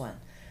 GS1,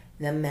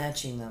 them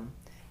matching them.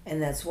 And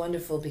that's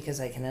wonderful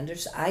because I can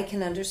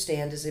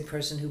understand as a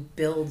person who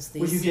builds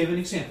these. Well, you gave an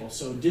example.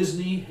 So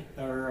Disney,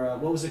 or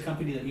what was the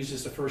company that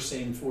uses the first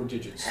same 4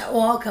 digits?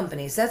 All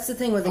companies. That's the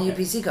thing with the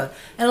UPC code.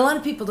 And a lot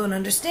of people don't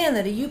understand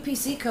that a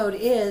UPC code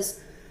is,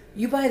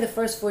 you buy the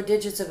first 4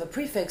 digits of a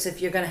prefix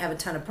if you're going to have a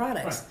ton of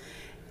products. Right.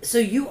 So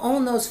you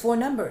own those 4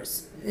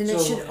 numbers. And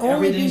it should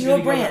only be your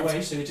brand. Go that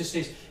way, so it just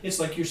stays, it's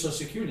like your social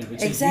security number.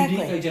 It's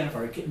exactly. a unique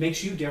identifier. It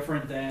makes you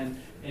different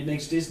than, it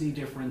makes Disney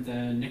different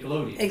than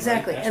Nickelodeon.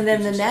 Exactly. Right? And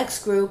then the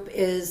next group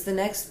is the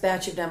next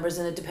batch of numbers,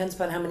 and it depends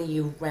upon how many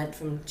you rent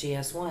from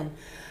GS1,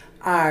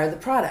 are the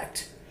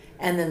product.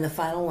 And then the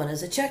final one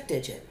is a check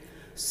digit.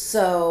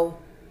 So,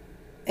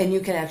 and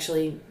you can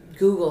actually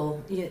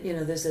Google,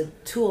 there's a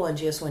tool on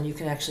GS1, you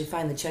can actually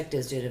find the check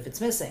digit if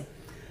it's missing.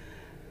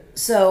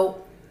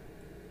 So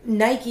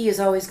Nike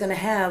is always going to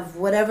have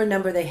whatever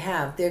number they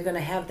have, they're going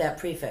to have that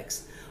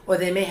prefix. Or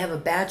they may have a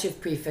batch of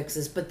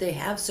prefixes, but they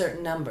have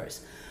certain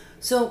numbers.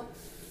 So,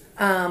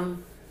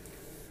 and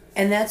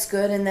that's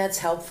good and that's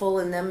helpful,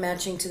 and them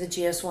matching to the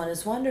GS1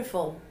 is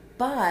wonderful.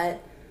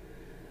 But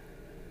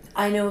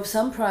I know of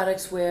some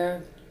products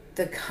where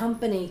the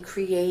company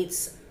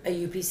creates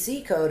a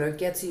UPC code or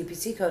gets a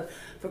UPC code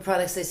for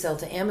products they sell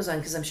to Amazon,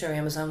 because I'm sure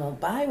Amazon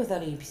won't buy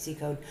without a UPC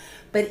code.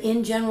 But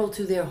in general,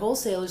 to their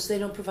wholesalers, they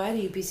don't provide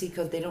a UPC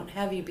code. They don't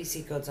have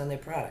UPC codes on their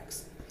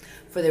products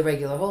for their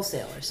regular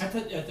wholesalers. I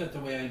thought the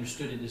way I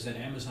understood it is that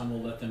Amazon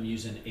will let them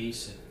use an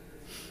ASIN.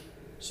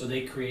 So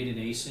they create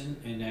an ASIN,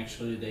 and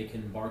actually they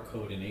can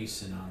barcode an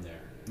ASIN on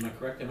there. Am I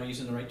correct? Am I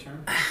using the right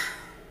term?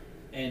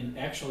 And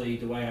actually,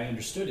 the way I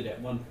understood it, at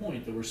one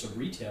point, there were some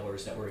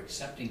retailers that were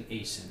accepting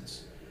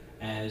ASINs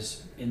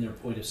as in their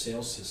point of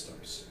sale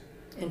systems.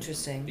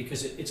 Interesting.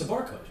 Because it's a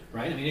barcode,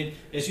 right? I mean,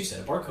 as you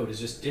said, a barcode is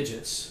just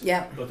digits.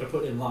 Yeah. But they're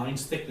put in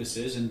lines,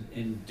 thicknesses,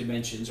 and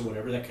dimensions or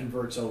whatever that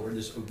converts over.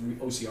 This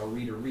OCR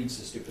reader reads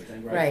the stupid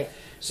thing, right? Right.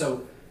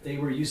 So they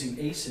were using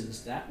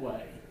ASINs that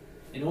way.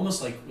 it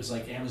almost was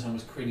like Amazon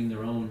was creating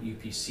their own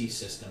UPC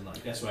system.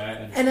 Like that's why I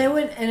understand.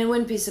 And I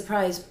wouldn't be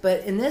surprised,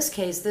 but in this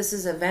case, this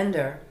is a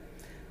vendor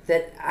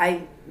that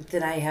I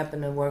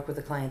happen to work with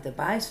a client that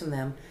buys from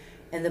them,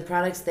 and the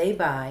products they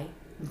buy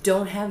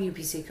don't have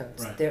UPC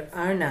codes. Right. There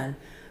are none.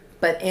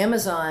 But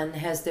Amazon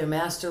has their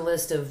master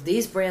list of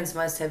these brands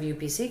must have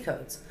UPC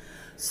codes.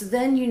 So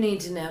then you need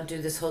to now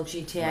do this whole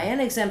GTIN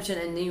exemption,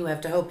 and you have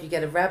to hope you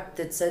get a rep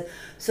that says.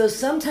 So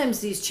sometimes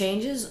these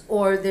changes,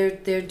 or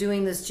they're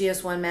doing this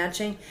GS1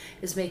 matching,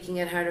 is making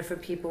it harder for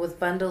people with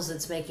bundles.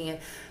 It's making it.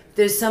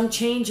 There's some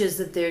changes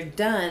that they're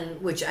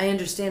done, which I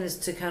understand is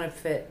to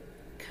combat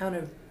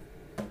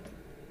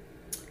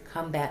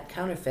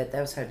counterfeit.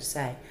 That was hard to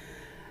say.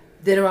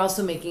 That are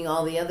also making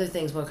all the other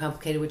things more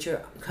complicated, which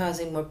are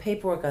causing more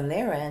paperwork on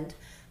their end,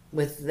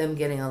 with them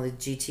getting all the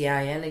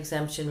GTIN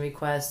exemption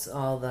requests,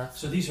 all the...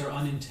 So these are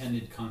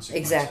unintended consequences.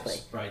 Exactly.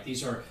 Right.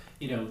 These are,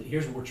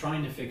 here's what we're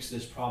trying to fix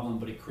this problem,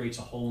 but it creates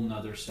a whole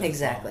nother set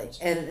exactly. of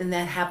problems. And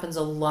that happens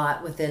a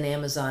lot within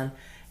Amazon,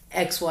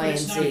 X, Y, and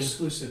Z. It's not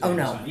exclusive to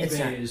Amazon. No, it's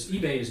not.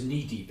 eBay is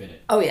knee-deep in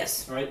it. Oh,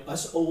 yes. All right?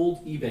 Us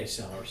old eBay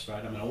sellers,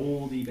 right? I'm an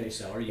old eBay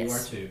seller. You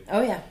Yes. are too.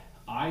 Oh, yeah.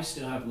 I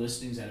still have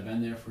listings that have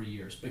been there for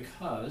years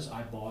because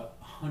I bought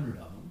 100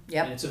 of them.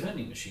 Yep. And it's a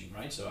vending machine,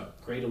 right? So I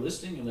create a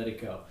listing and let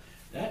it go.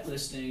 That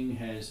listing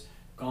has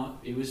gone,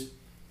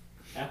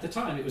 at the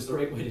time, it was the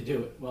right way to do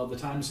it. Well, the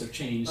times have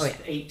changed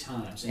 8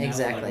 times. And now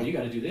they're like, well, you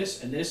got to do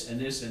this and this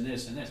and this and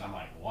this and this. I'm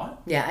like,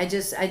 what? Yeah, I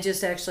just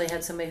actually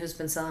had somebody who's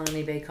been selling on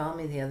eBay call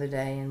me the other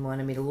day and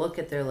wanted me to look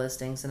at their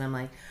listings, and I'm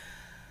like,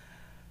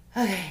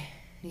 okay,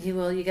 you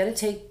got to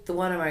take the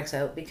watermarks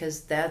out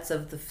because that's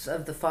of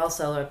the fall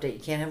seller update.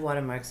 You can't have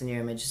watermarks in your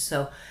images.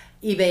 So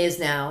eBay is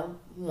now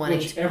wanting...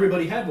 Which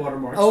everybody had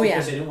watermarks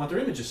because they didn't want their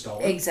images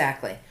stolen.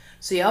 Exactly.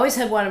 So you always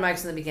had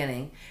watermarks in the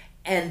beginning,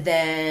 and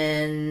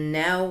then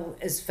now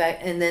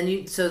then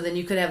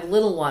you could have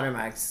little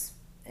watermarks,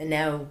 and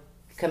now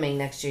coming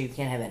next year you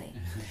can't have any.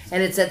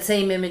 And it's that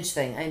same image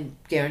thing, I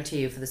guarantee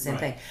you, for the same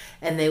thing.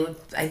 And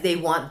they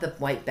want the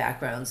white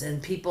backgrounds,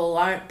 and people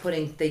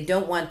they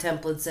don't want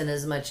templates in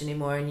as much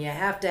anymore, and you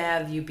have to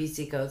have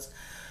UPC codes.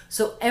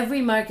 So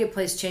every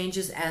marketplace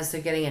changes as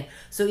they're getting in.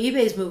 So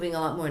eBay's moving a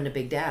lot more into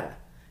big data.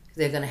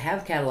 They're going to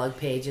have catalog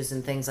pages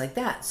and things like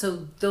that.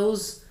 So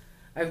those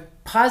are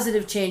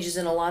positive changes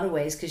in a lot of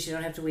ways because you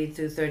don't have to weed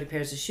through 30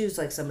 pairs of shoes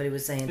like somebody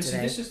was saying today.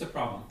 This is the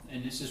problem,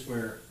 and this is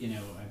where,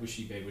 I wish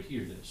eBay would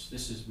hear this.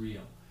 This is real.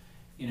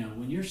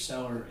 When you're a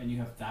seller and you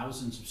have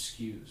thousands of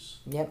SKUs,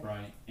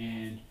 right,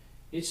 and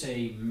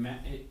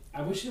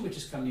I wish they would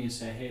just come to you and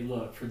say, hey,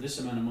 look, for this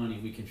amount of money,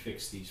 we can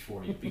fix these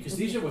for you. Because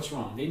these are what's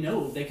wrong. They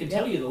know, they can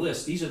tell you the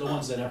list. These are the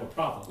ones that have a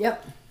problem.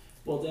 Yep.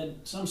 Well,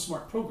 then some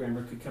smart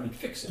programmer could come and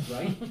fix it,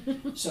 right?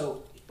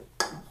 So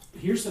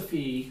here's the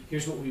fee.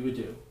 Here's what we would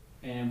do.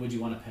 And would you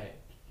want to pay it?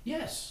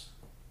 Yes.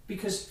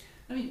 Because,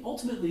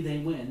 ultimately they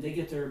win. They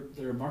get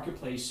their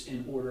marketplace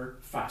in order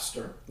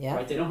faster. Yeah.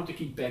 Right? They don't have to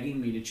keep begging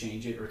me to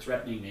change it or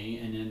threatening me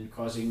and then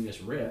causing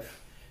this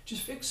riff.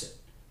 Just fix it,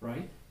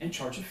 right? And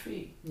charge a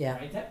fee. Yeah.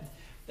 Right?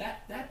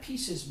 That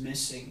piece is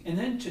missing. And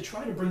then to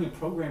try to bring a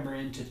programmer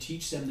in to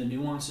teach them the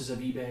nuances of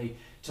eBay,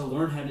 to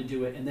learn how to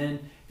do it, and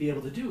then be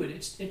able to do it,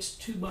 it's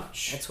too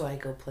much. That's why I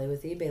go play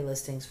with eBay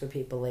listings for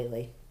people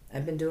lately.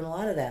 I've been doing a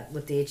lot of that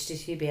with the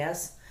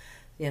HTTPS.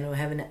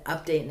 Having to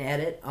update and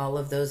edit all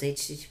of those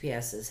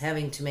HTTPSs,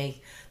 having to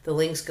make the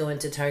links go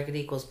into target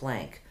equals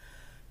blank.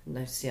 And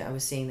I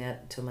was seeing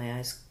that until my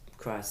eyes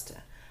crossed.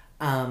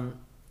 And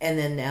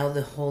then now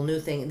the whole new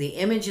thing, the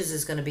images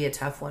is going to be a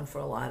tough one for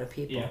a lot of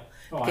people. Yeah.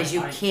 Because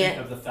I think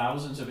of the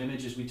thousands of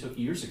images we took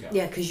years ago.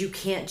 Yeah, because you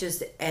can't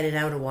just edit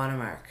out a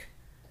watermark.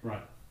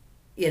 Right.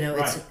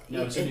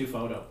 It's a new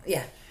photo.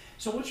 Yeah.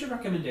 So what's your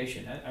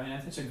recommendation? I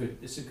think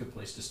it's a good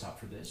place to stop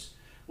for this.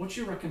 What's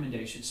your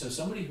recommendation? So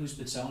somebody who's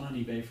been selling on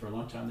eBay for a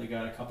long time, they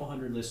got a couple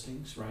hundred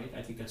listings, right?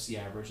 I think that's the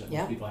average. That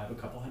most people have a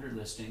couple hundred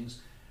listings.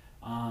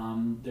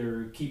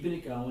 They're keeping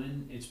it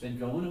going. It's been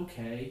going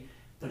okay,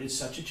 but it's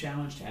such a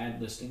challenge to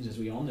add listings. As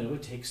we all know,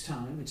 it takes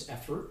time. It's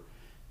effort.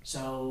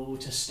 So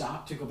to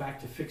stop, to go back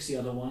to fix the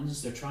other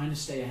ones, they're trying to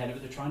stay ahead of it.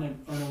 They're trying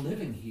to earn a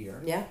living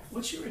here. Yeah.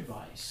 What's your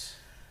advice?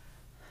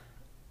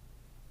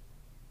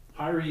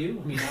 Hire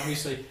you?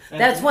 Obviously.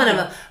 That's one of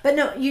them. But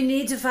no, you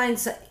need to find...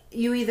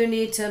 You either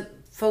need to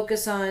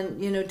focus on,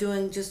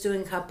 doing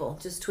a couple,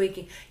 just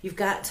tweaking. You've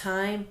got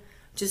time,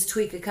 just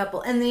tweak a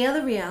couple. And the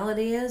other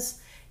reality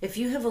is, if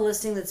you have a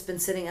listing that's been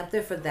sitting up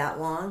there for that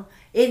long,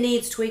 it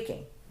needs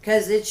tweaking.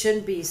 Because it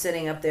shouldn't be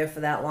sitting up there for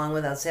that long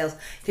without sales.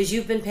 Because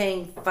you've been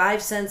paying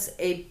 5 cents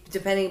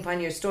depending upon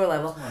your store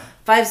level,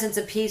 5 cents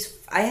a piece.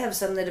 I have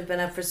some that have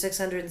been up for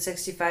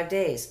 665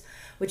 days,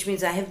 which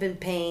means I have been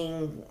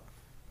paying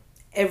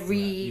every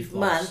you've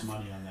month. Lost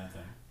money on that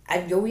thing.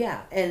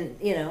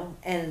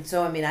 And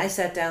so I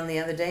sat down the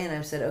other day and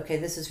I said, okay,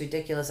 this is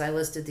ridiculous. I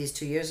listed these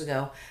 2 years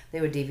ago.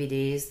 They were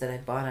DVDs that I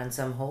bought on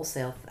some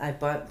wholesale. I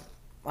bought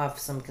off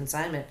some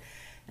consignment,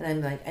 and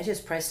I'm like, I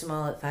just priced them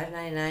all at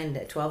 $5.99,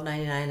 at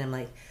 $12.99. I'm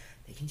like,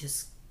 they can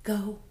just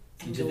go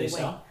and Did go they away.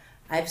 sell?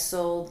 I've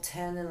sold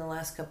 10 in the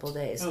last couple of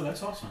days. Oh,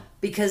 that's awesome.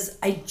 Because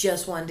I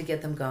just wanted to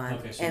get them gone.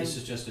 Okay, so this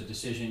is just a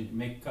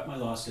decision, cut my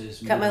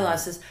losses. Cut my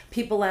losses.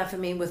 People laugh at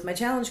me with my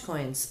challenge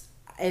coins.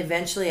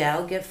 Eventually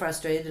I'll get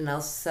frustrated and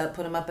I'll put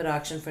them up at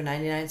auction for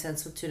 99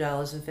 cents with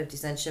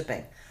 $2.50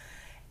 shipping.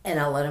 And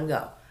I'll let them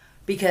go.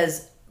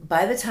 Because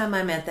by the time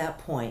I'm at that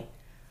point,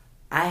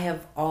 I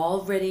have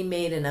already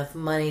made enough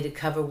money to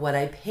cover what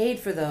I paid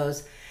for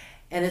those.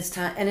 And it's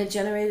time, and it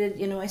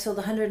generated, I sold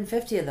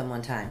 150 of them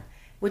one time,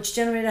 which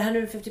generated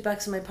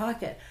 $150 in my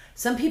pocket.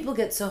 Some people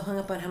get so hung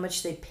up on how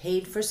much they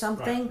paid for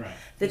something right.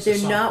 that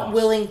they're not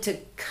willing to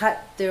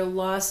cut their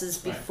losses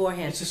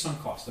beforehand. It's a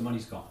sunk cost. The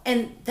money's gone.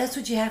 And that's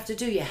what you have to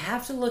do. You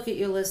have to look at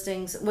your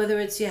listings, whether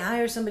it's you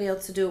hire somebody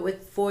else to do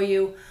it for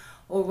you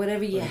or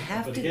whatever.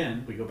 But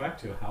again, we go back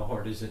to how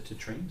hard is it to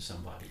train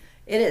somebody?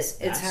 It is.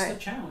 That's it's hard. the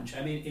challenge.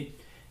 I mean,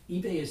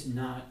 eBay is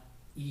not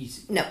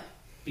easy. No.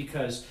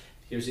 Because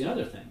here's the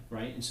other thing,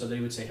 right? And so they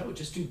would say, oh,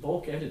 just do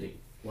bulk editing.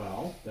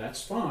 Well,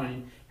 that's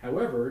fine.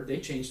 However, they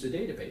changed the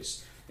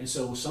database. And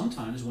so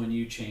sometimes when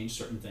you change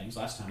certain things,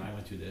 last time I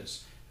went through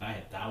this, I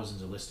had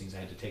thousands of listings. I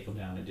had to take them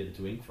down. I did it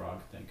to InkFrog,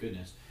 thank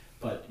goodness.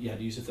 But you had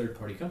to use a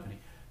third-party company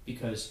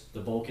because the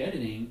bulk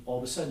editing, all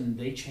of a sudden,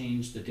 they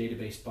changed the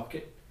database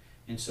bucket.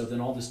 And so then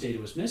all this data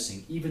was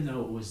missing, even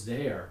though it was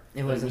there.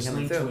 It wasn't was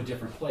coming linked through to a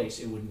different place.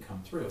 It wouldn't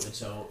come through. And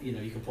so, you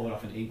can pull it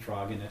off an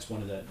InkFrog, and that's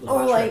one of the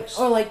little tricks.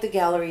 Or like the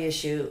gallery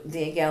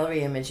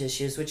image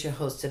issues, which are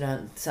hosted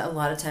on. So a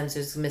lot of times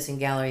there's a missing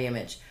gallery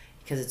image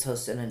because it's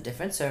hosted on a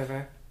different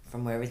server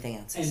from where everything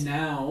else is. And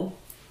now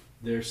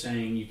they're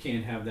saying you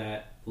can't have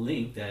that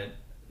link, that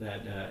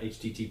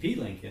HTTP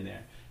link in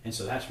there, and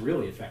so that's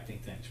really affecting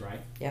things, right?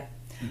 Yeah,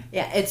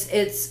 yeah.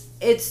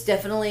 It's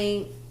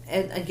definitely,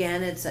 and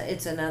again,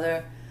 it's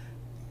another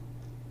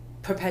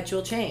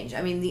perpetual change.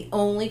 I mean, the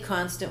only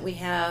constant we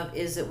have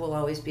is it will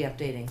always be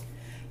updating,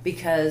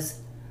 because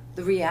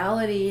the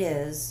reality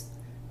is,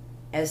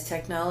 as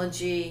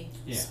technology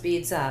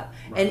speeds up,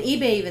 and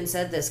eBay even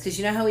said this, because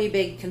you know how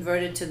eBay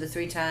converted to the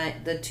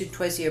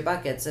twice a year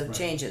buckets of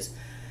changes,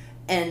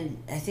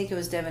 and I think it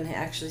was Devin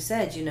actually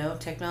said,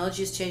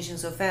 technology is changing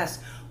so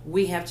fast,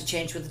 we have to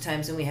change with the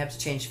times and we have to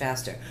change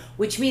faster,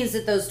 which means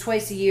that those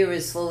twice a year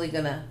is slowly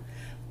gonna.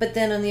 But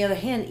then on the other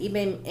hand,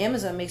 eBay,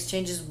 Amazon makes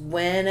changes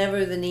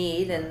whenever the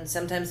need, and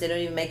sometimes they don't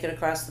even make it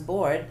across the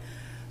board.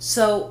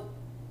 So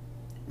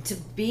to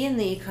be in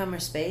the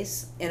e-commerce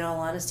space, in all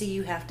honesty,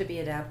 you have to be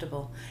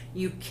adaptable.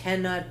 You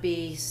cannot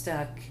be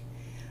stuck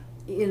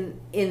in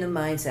a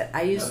mindset.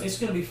 It's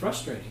going to be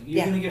frustrating.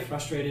 You're going to get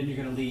frustrated and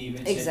you're going to leave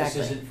and say, this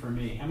isn't for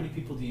me. How many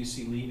people do you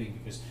see leaving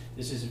because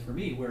this isn't for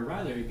me? Where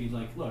rather it'd be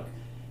like, look,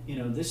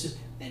 this is,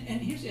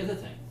 and here's the other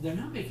thing. They're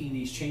not making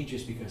these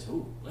changes because,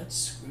 let's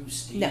screw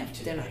Steve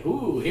today. They're not.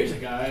 Ooh, here's a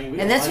guy.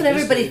 And that's what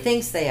everybody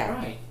thinks they are.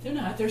 Right. They're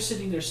not. They're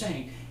sitting there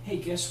saying, hey,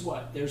 guess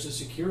what? There's a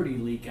security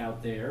leak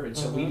out there, and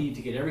so we need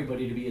to get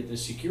everybody to be at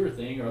this secure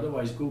thing, or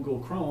otherwise Google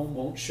Chrome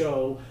won't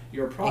show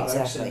your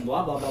products and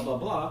blah, blah, blah, blah,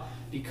 blah,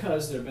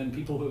 because there have been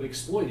people who have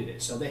exploited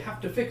it. So they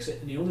have to fix it,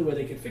 and the only way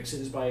they can fix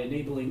it is by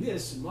enabling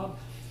this and blah.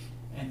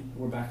 And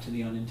we're back to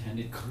the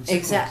unintended consequence.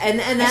 Exactly,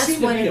 and that's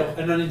one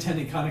an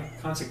unintended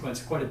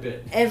consequence quite a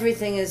bit.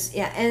 Everything is,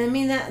 and I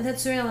mean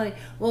that's the reality.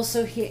 Well,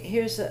 so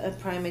here's a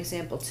prime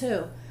example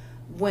too.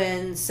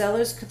 When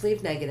sellers could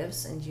leave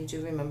negatives, and you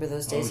do remember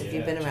those days if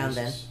you've been around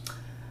then,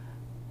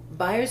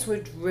 buyers were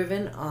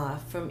driven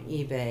off from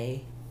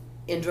eBay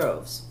in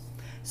droves.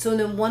 So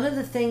then one of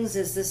the things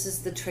is, this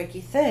is the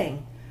tricky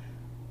thing.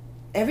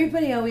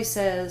 Everybody always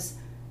says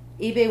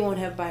eBay won't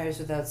have buyers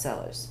without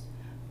sellers,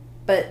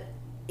 but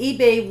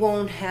eBay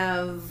won't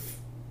have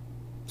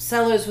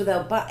sellers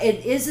without buyers.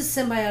 It is a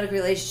symbiotic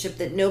relationship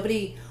that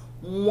nobody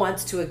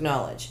wants to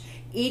acknowledge.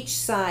 Each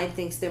side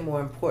thinks they're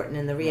more important,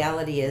 and the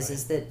reality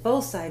is that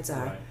both sides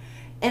are. Right.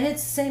 And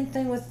it's the same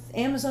thing with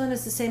Amazon.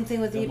 It's the same thing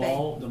with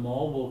eBay. The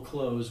mall will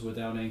close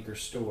without anchor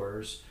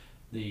stores.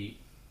 The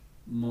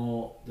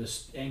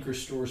anchor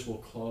stores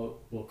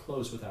will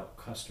close without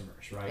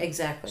customers, right?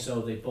 Exactly.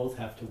 So they both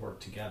have to work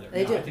together.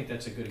 They do. I think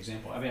that's a good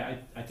example. I mean,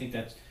 I think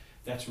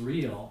that's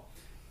real,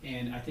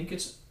 and I think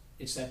it's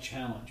that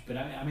challenge. But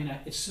I mean,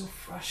 it's so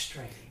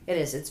frustrating. It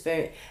is. It's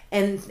very,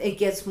 and it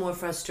gets more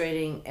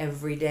frustrating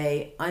every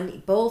day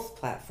on both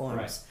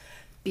platforms,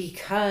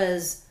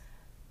 because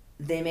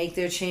they make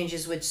their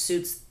changes which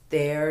suits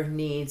their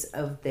needs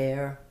of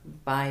their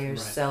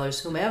buyers,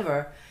 sellers,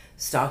 whomever,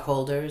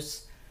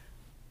 stockholders,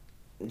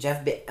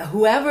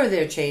 whoever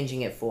they're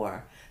changing it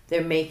for.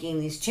 They're making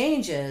these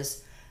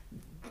changes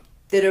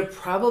that are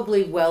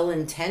probably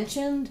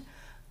well-intentioned,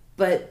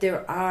 but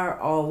there are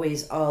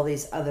always all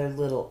these other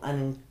little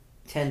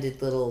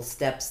unintended little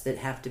steps that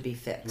have to be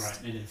fixed.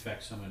 Right, and in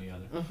fact so many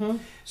others.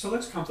 So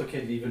let's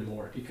complicate it even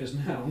more, because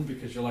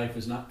your life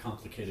is not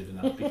complicated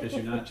enough, because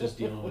you're not just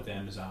dealing with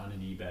Amazon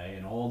and eBay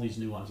and all these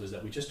nuances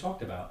that we just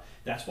talked about.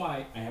 That's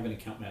why I have an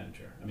account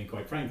manager. I mean,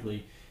 quite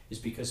frankly, is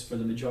because for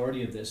the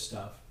majority of this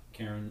stuff,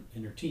 Karen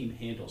and her team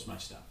handles my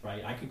stuff,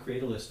 right? I could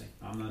create a listing.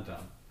 I'm not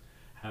dumb.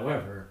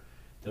 However,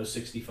 those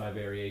 65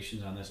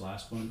 variations on this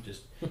last one,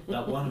 just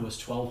that one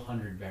was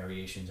 1,200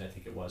 variations, I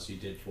think it was, you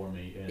did for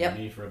me, and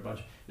me for a bunch.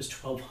 It was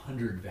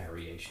 1,200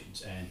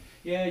 variations, and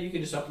yeah, you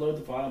can just upload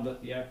the file, but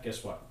yeah,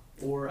 guess what?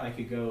 Or I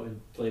could go and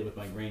play with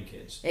my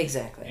grandkids.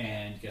 Exactly.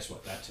 And guess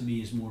what? That to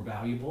me is more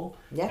valuable.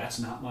 Yeah. That's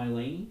not my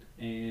lane,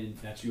 and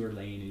that's your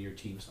lane and your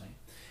team's lane.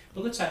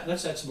 But let's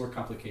add some more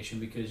complication,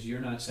 because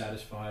you're not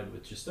satisfied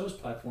with just those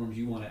platforms.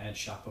 You want to add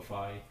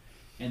Shopify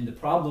and the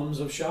problems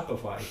of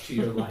Shopify to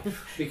your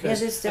life.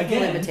 Because there's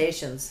definitely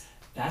limitations.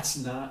 That's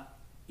not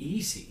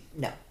easy.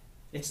 No.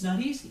 It's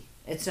not easy.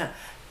 It's not.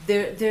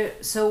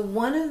 So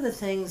one of the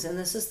things, and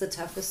this is the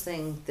toughest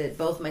thing that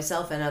both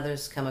myself and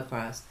others come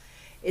across,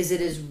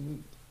 is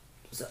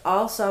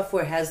all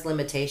software has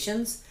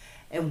limitations,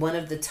 and one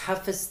of the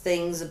toughest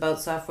things about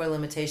software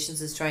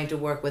limitations is trying to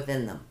work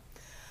within them.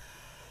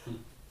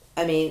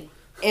 I mean,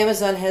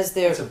 Amazon has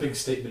their... That's a big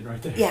statement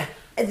right there. Yeah,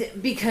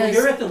 because...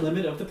 you're at the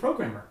limit of the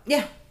programmer.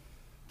 Yeah.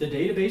 The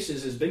database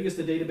is as big as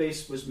the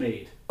database was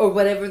made. Or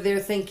whatever they're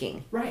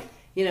thinking. Right.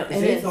 And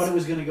they thought it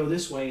was going to go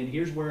this way, and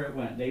here's where it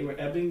went. They were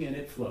ebbing, and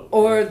it flowed.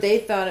 Or they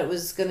thought it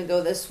was going to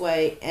go this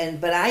way,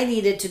 but I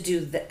needed to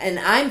do and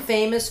I'm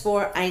famous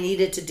for I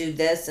needed to do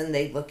this, and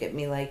they look at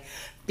me like,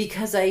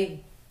 because I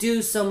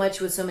do so much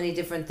with so many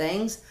different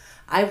things,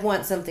 I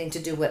want something to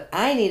do what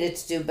I needed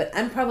to do, but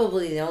I'm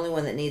probably the only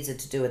one that needs it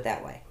to do it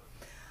that way.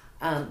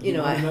 You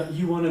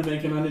want to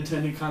make an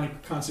unintended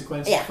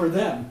consequence for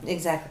them.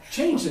 Exactly.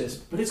 Change this,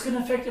 but it's going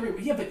to affect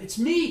everyone. Yeah, but it's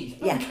me.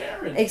 I'm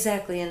Karen.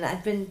 Exactly, and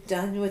I've been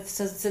done with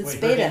since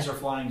beta. Her hands are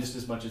flying just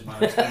as much as mine.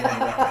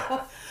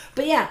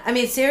 But yeah, I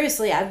mean,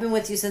 seriously, I've been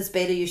with you since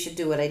beta. You should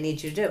do what I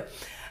need you to do,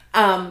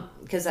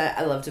 because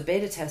I love to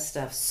beta test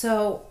stuff.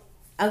 So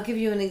I'll give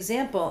you an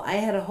example. I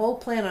had a whole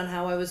plan on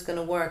how I was going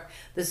to work.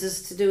 This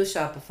is to do with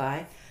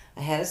Shopify.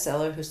 I had a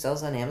seller who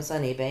sells on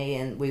Amazon, eBay,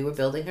 and we were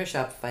building her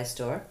Shopify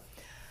store.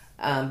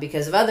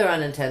 Because of other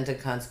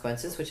unintended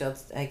consequences, which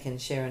I can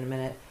share in a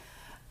minute.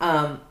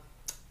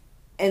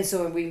 And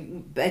so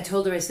I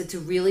told her, I said, to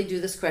really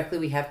do this correctly,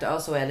 we have to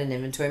also add an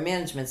inventory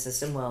management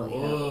system. Well,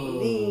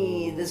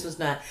 this was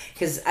not,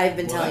 because I've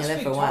been telling you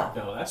that for a while.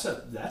 Though.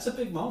 That's a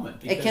big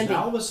moment, because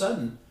now all of a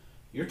sudden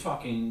you're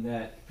talking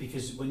that,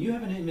 because when you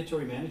have an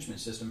inventory management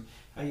system,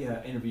 I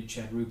interviewed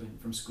Chad Rubin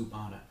from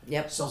Scoopana.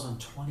 Yep. Sells on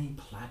 20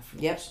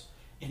 platforms. Yep.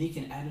 And he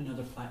can add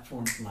another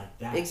platform like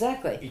that.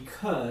 Exactly.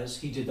 Because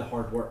he did the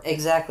hard work.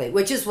 Exactly.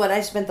 Which is what I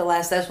spent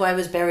that's why I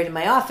was buried in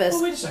my office.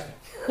 Well, wait a second.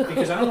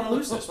 Because I don't want to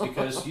lose this,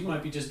 because you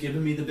might be just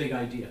giving me the big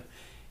idea.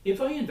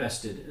 If I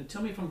invested,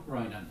 tell me if I'm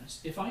right on this,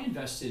 if I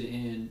invested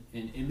in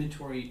an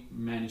inventory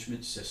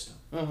management system,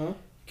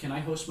 can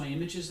I host my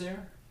images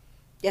there?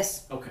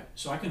 Yes. Okay.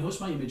 So I can host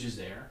my images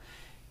there.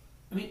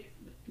 I mean,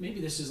 maybe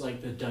this is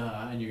like the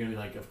duh, and you're going to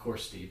be like, of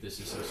course, Steve,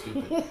 this is so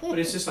stupid. But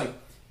it's just like,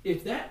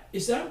 is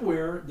that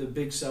where the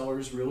big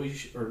sellers really,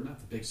 or not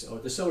the big seller,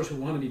 the sellers who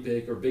want to be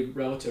big or big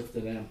relative to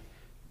them,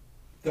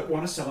 that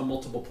want to sell on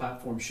multiple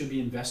platforms, should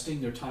be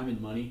investing their time and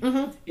money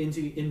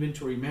into the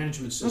inventory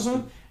management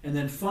system, and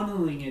then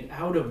funneling it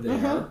out of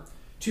there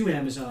to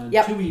Amazon, to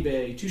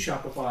eBay, to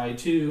Shopify,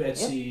 to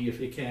Etsy if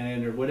you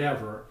can, or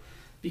whatever,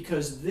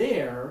 because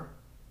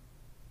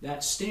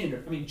that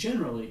standard, I mean,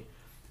 generally,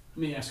 let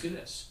me ask you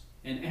this,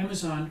 an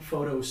Amazon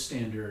photo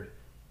standard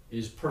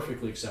is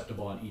perfectly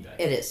acceptable on eBay.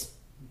 It is.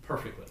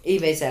 Perfectly.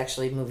 eBay's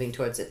actually moving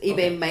towards it.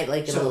 eBay might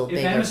like it a little bigger.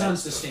 If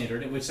Amazon's the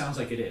standard, which sounds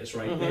like it is,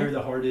 right? They're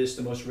the hardest,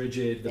 the most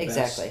rigid, the best.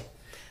 Exactly.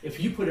 If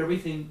you put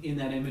everything in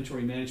that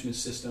inventory management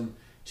system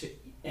to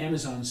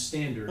Amazon's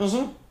standards,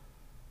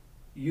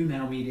 you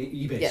now meet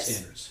eBay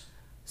standards.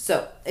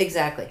 So,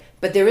 exactly.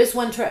 But there is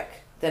one trick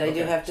that I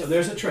do have to... So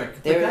there's a trick.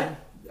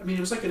 It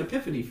was like an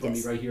epiphany for me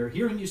right here.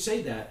 Hearing you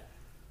say that,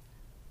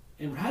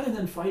 and rather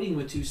than fighting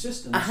with two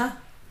systems,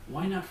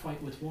 why not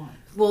fight with one?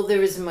 Well,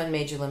 there is one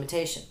major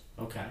limitation.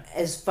 Okay.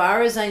 As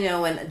far as I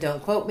know, and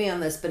don't quote me on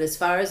this, but as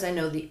far as I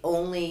know, the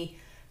only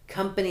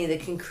company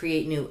that can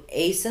create new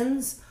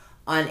ASINs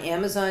on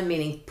Amazon,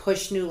 meaning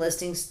push new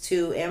listings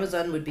to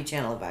Amazon, would be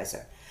Channel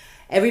Advisor.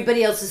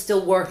 Everybody else is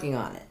still working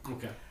on it.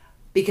 Okay.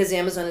 Because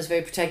Amazon is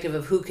very protective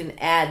of who can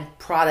add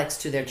products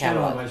to their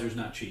catalog. Channel Advisor is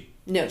not cheap.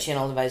 No,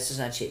 Channel Advisor is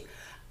not cheap.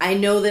 I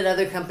know that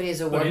other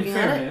companies are working on it.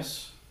 But in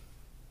fairness,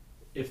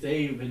 if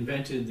they've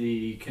invented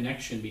the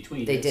connection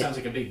between, it sounds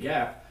like a big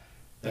gap,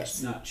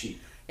 that's not cheap.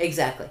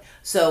 Exactly.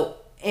 So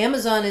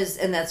Amazon is,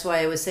 and that's why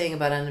I was saying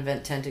about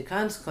unintended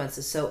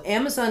consequences. So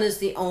Amazon is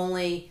the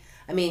only,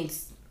 I mean,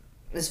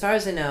 as far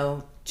as I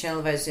know, Channel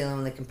Advisor is the only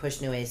one that can push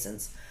new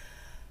ASINs.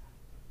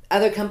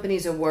 Other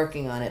companies are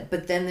working on it,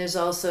 but then there's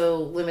also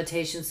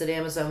limitations at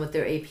Amazon with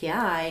their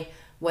API,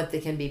 what they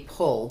can be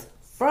pulled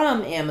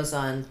from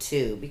Amazon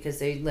too, because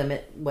they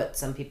limit what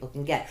some people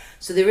can get.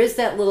 So there is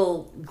that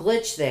little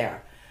glitch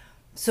there.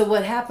 So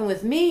what happened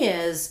with me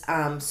is,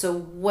 so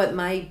what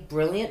my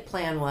brilliant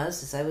plan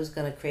was, is I was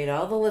going to create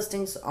all the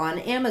listings on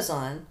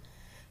Amazon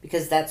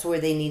because that's where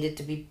they needed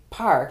to be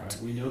parked.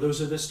 Right. We know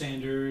those are the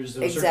standards.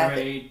 Those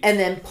Exactly. are great. And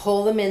then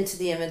pull them into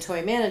the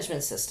inventory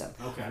management system,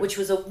 Okay. which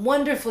was a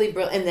wonderfully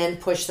brilliant, and then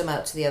push them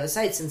out to the other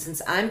sites. And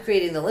since I'm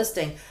creating the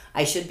listing,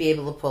 I should be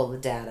able to pull the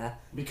data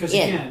Because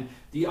in. again,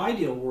 the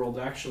ideal world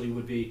actually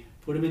would be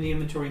put them in the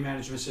inventory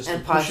management system,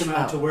 And push push them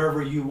out to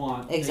wherever you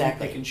want.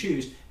 Exactly. They can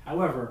choose.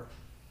 However,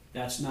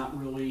 that's not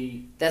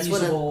really That's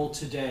feasible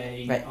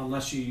today Right.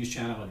 unless you use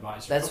Channel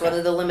Advisor. That's one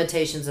of the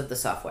limitations of the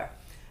software,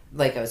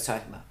 like I was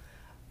talking about.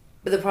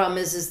 But the problem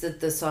is that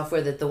the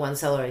software that the one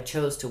seller I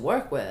chose to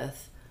work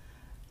with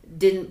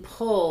didn't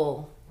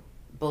pull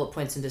bullet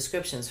points and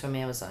descriptions from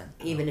Amazon,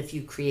 even if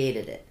you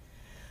created it.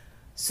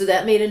 So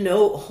that made and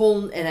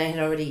I had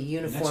already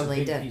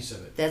uniformly done. Piece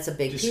of it. That's a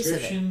big piece of it.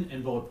 Description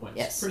and bullet points.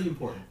 Yes. Pretty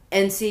important.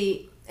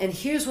 And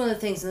here's one of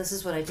the things, and this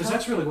is what I Because tell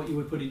that's really what you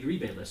would put in your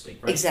eBay listing,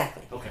 right?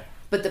 Exactly. Okay.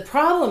 But the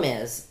problem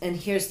is, and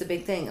here's the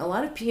big thing,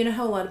 you know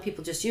how a lot of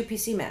people just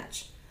UPC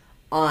match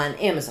on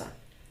Amazon.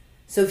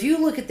 So if you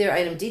look at their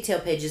item detail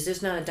pages,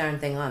 there's not a darn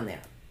thing on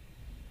there.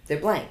 They're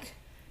blank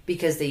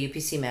because they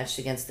UPC matched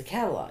against the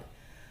catalog.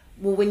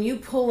 Well, when you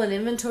pull an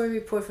inventory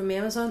report from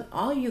Amazon,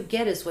 all you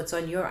get is what's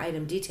on your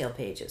item detail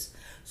pages.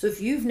 So if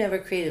you've never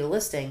created a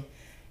listing,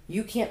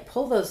 you can't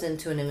pull those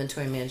into an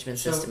inventory management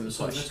system and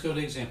So push. let's go to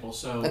an example.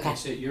 So Okay.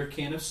 say your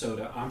can of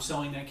soda. I'm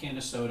selling that can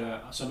of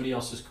soda. Somebody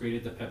else has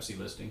created the Pepsi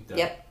listing.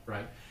 Yep.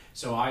 Right.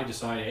 So I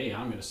decide, hey,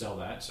 I'm going to sell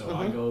that. So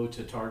I go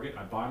to Target.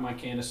 I buy my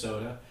can of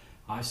soda.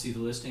 I see the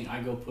listing.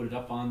 I go put it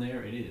up on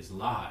there. It is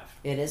live.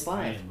 It is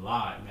I live. am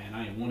live, man.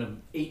 I am one of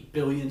 8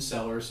 billion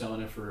sellers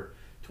selling it for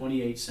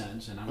 28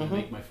 cents, and I'm going to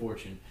make my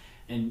fortune.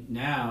 And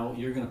now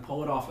you're going to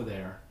pull it off of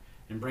there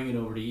and bring it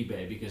over to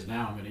eBay because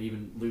now I'm going to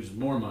even lose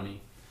more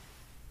money.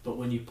 But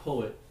when you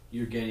pull it,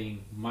 you're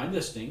getting my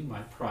listing,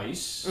 my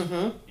price,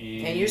 and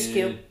your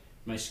SKU.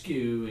 my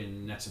SKU,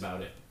 and that's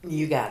about it.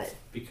 You got it.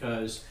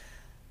 Because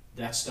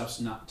that stuff's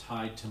not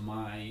tied to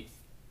my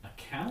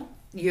account.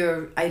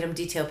 Your item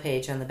detail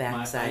page on the back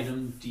My side.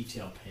 item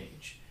detail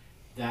page.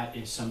 That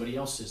is somebody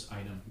else's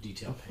item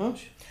detail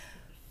page.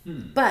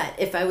 But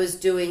if I was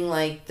doing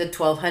like the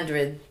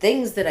 1,200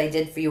 things that I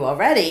did for you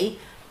already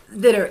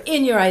that are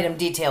in your item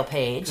detail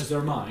page, Because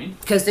they're mine.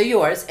 because they're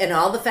yours, and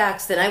all the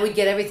facts, then I would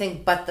get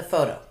everything but the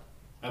photo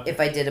Okay. if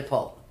I did a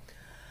poll.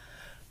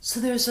 So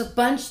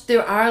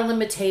there are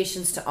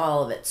limitations to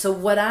all of it. So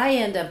what I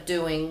end up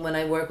doing when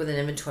I work with an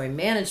inventory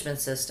management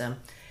system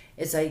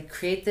is I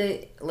create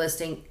the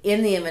listing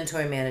in the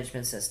inventory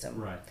management system.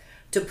 Right.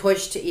 To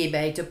push to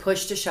eBay, to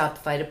push to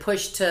Shopify, to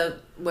push to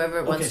wherever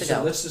it wants to so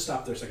go. let's just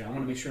stop there a second. I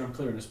want to make sure I'm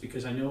clear on this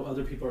because I know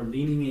other people are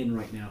leaning in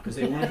right now because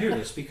they want to hear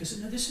this because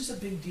this is a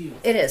big deal.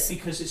 It is.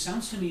 Because it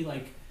sounds to me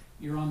like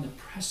you're on the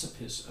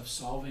precipice of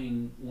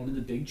solving one of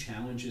the big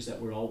challenges that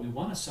we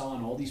want to sell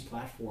on all these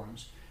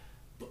platforms,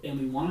 and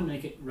we want to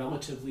make it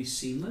relatively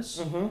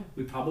seamless.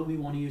 We probably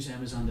want to use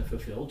Amazon to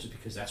fulfill just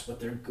because that's what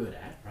they're good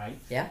at, right?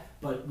 Yeah.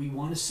 But we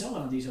want to sell it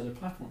on these other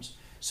platforms.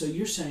 So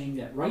you're saying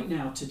that right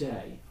now,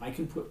 today, I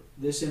can put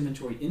this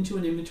inventory into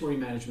an inventory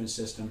management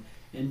system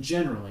and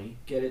generally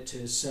get it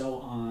to sell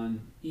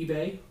on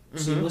eBay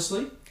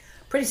seamlessly?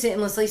 Pretty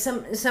seamlessly.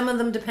 Some of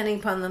them, depending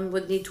upon them,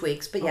 would need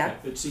tweaks, but yeah. Okay,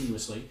 but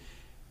seamlessly.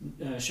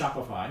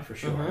 Shopify, for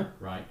sure,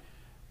 right?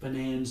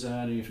 Bonanza,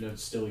 I don't even know if it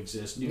still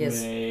exists.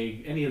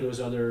 Newegg, any of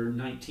those other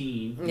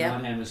 19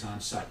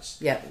 non-Amazon sites.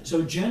 Yeah.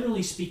 So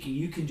generally speaking,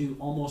 you can do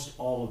almost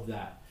all of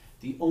that.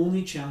 The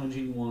only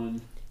challenging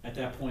one at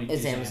that point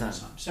is Amazon.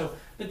 So,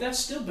 but that's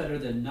still better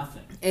than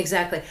nothing.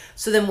 Exactly.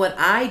 So then what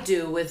I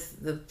do with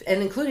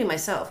and including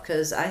myself,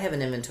 because I have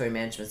an inventory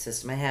management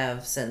system, I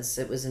have since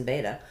it was in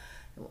beta,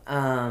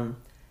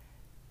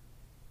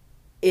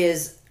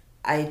 is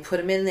I put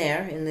them in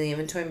there in the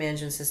inventory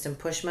management system,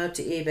 push them out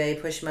to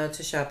eBay, push them out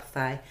to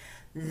Shopify.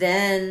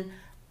 Then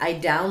I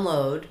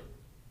download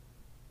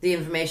the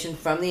information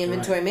from the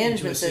inventory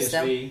management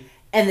system. CSV.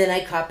 And then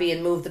I copy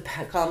and move the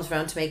columns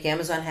around to make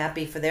Amazon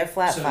happy for their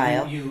flat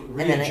file. So you and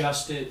then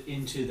readjust it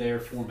into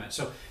their format.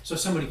 So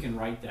somebody can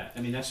write that.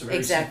 I mean, that's a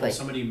very simple.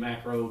 Somebody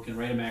can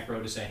write a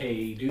macro to say,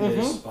 hey, do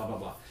this, blah, blah,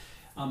 blah.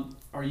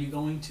 Are you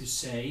going to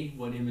say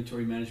what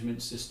inventory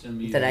management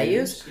system you that I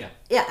use? Yeah.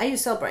 Yeah, I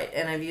use Sellbrite,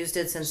 and I've used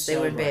it since they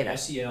were in beta.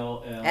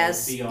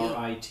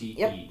 SELLBRITE,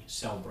 Yep.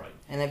 Sellbrite.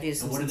 And I've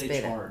used them and since beta. What do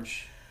they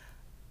charge?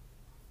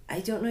 I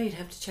don't know. You'd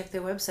have to check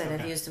their website. Okay.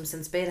 I've used them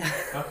since beta.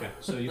 Okay,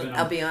 so you've been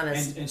I'll be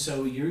honest. And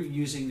so you're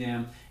using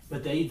them,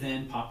 but they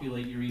then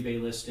populate your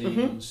eBay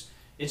listings.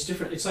 It's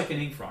different. It's like an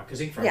InkFrog because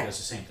InkFrog does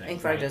the same thing.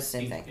 InkFrog does the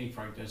same thing.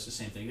 InkFrog does the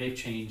same thing. They've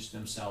changed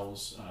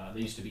themselves.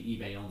 They used to be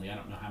eBay only. I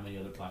don't know how many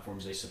other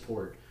platforms they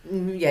support.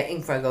 Yeah,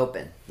 InkFrog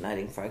Open, not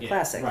InkFrog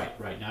Classic.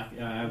 Right. Now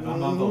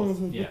I'm on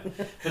both. Yeah,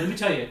 but let me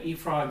tell you,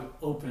 InkFrog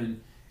Open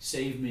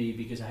saved me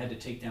because I had to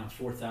take down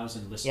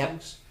 4,000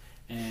 listings,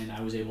 and I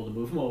was able to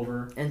move them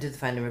over and do the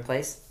find and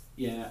replace.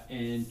 Yeah,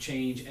 and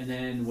change, and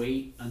then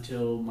wait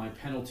until my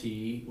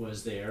penalty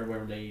was there,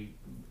 where they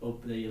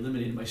they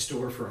eliminated my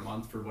store for a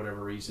month for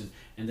whatever reason,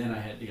 and then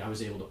I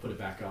was able to put it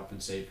back up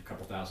and save a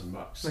couple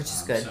 $1,000, which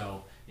is good.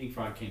 So Ink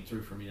Fraud came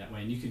through for me that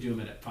way, and you could do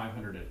them at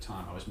 500 at a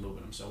time. I was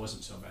moving them, so it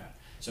wasn't so bad.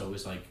 So it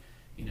was like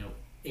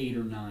 8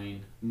 or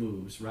 9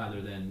 moves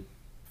rather than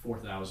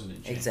 4,000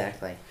 and change.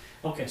 Exactly.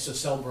 Okay, so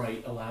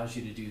Sellbrite allows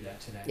you to do that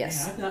today.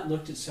 Yes. Man, I've not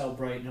looked at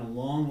Sellbrite in a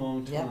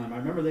long time. Yep. I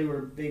remember they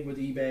were big with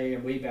eBay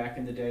way back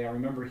in the day. I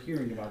remember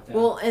hearing about that.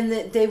 Well, and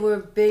they were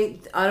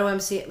big Auto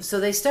MCF.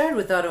 So they started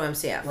with Auto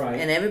MCF, right?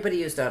 And everybody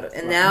used Auto.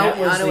 And right. now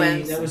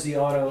that was the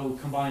auto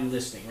combined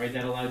listing, right?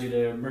 That allowed you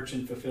to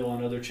merchant fulfill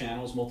on other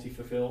channels,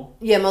 multi-fulfill.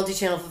 Yeah,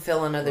 multi-channel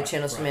fulfill on other right,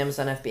 channels from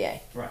Amazon FBA.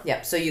 Right.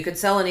 Yeah, so you could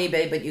sell on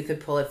eBay, but you could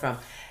pull it from.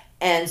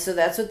 And so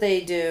that's what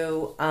they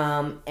do.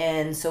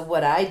 And so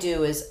what I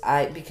do is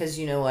because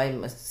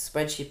I'm a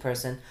spreadsheet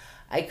person,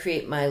 I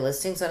create my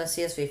listings on a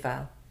CSV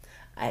file.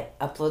 I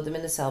upload them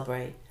into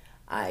Sellbrite.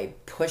 I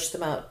push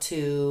them out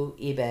to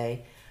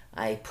eBay.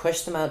 I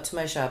push them out to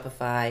my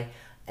Shopify.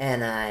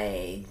 And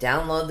I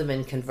download them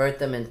and convert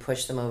them and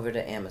push them over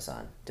to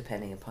Amazon,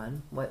 depending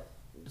upon what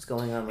is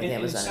going on with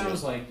Amazon. And it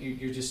sounds like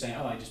you're just saying,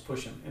 I just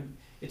push them. And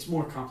it's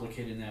more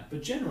complicated than that.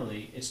 But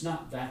generally, it's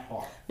not that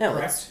hard. No,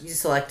 correct? You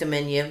select a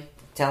menu,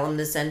 tell them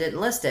to send it and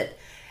list it.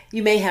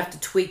 You may have to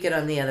tweak it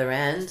on the other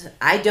end.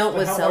 I don't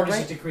with Sellbrite. How hard is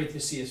it to create the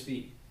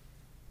CSV?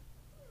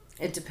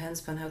 It depends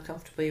upon how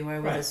comfortable you are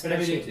with right, a spreadsheet. But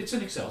I mean, it's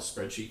an Excel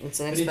spreadsheet. It's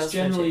an Excel spreadsheet.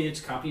 Generally, spreadsheet.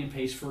 it's copy and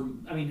paste for.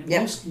 I mean,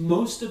 yep.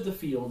 most of the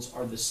fields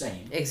are the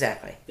same.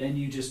 Exactly. Then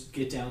you just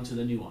get down to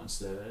the nuance,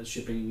 the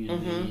shipping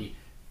and the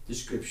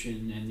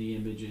description and the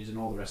images and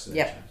all the rest of that.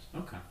 Yep.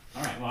 Okay.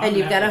 All right. Well, and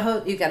you've got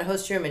to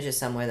host your images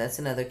somewhere. That's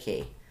another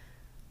key.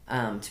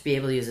 To be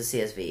able to use a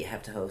CSV, you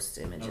have to host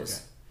images.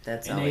 Okay.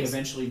 That's and always... they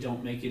eventually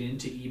don't make it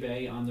into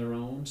eBay on their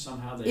own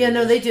somehow.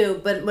 They do.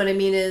 But what I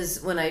mean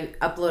is, when I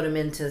upload them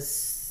into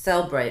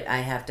Sellbrite, I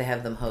have to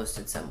have them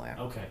hosted somewhere.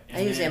 Okay.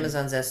 I use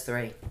Amazon's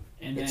S3.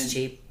 And it's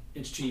cheap.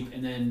 It's cheap.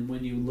 And then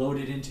when you load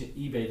it into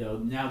eBay, though,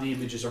 now the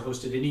images are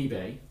hosted in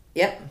eBay.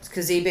 Yep,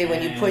 because eBay,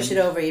 when you push it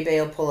over,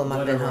 eBay will pull them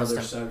up and host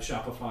them.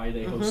 Shopify,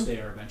 they host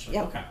there eventually.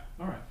 Yep. Okay,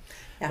 all right.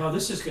 Yeah. Well,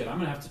 this is good. I'm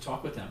going to have to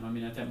talk with them. I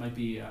mean, that might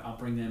be, I'll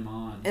bring them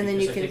on. And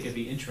because I think it'd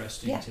be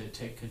interesting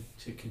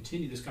to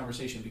continue this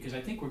conversation, because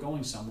I think we're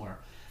going somewhere.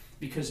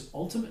 Because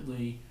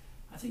ultimately,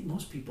 I think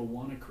most people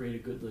want to create a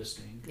good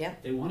listing. Yeah.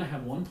 They want to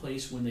have one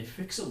place when they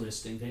fix a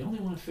listing. They only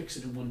want to fix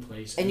it in one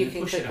place. And you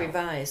can click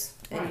revise.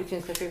 And you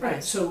can click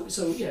revise. Right.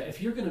 So yeah,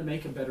 if you're going to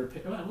make a better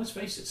picture, well, let's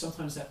face it,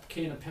 sometimes that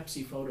can of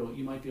Pepsi photo,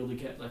 you might be able to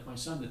get, like my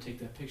son, to take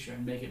that picture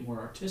and make it more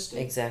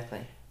artistic.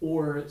 Exactly.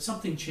 Or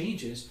something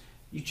changes,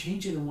 you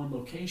change it in one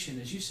location,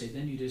 as you say,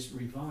 then you just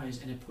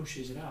revise and it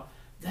pushes it out.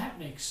 That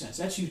makes sense.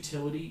 That's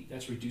utility.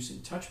 That's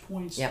reducing touch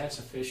points. Yep. That's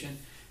efficient.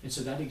 And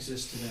so that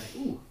exists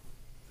today. Ooh.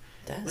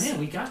 Man,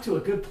 we got to a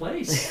good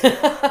place.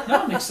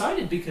 No, I'm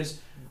excited because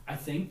I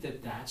think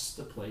that's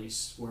the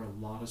place where a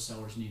lot of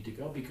sellers need to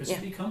go, because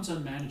it becomes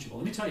unmanageable.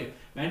 Let me tell you,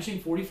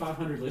 managing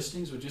 4,500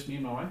 listings with just me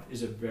and my wife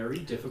is a very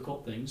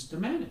difficult thing to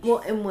manage.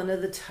 Well, and one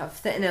of the tough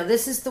things, now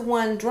this is the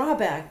one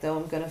drawback, though,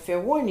 I'm going to fair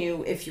warn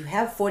you, if you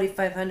have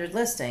 4,500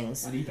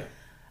 listings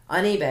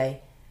on eBay,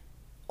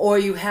 or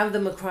you have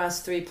them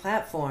across 3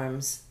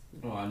 platforms.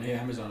 Well, on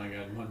Amazon I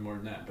got one more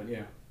than that, but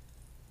yeah.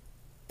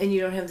 And you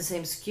don't have the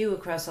same SKU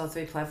across all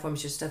 3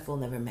 platforms, your stuff will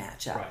never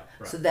match up.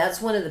 Right. So that's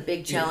one of the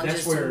big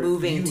challenges to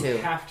moving to. You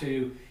have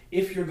to,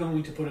 if you're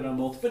going to put it on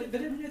multiple,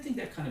 but I mean, I think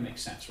that kind of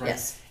makes sense, right?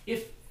 Yes.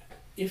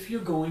 If you're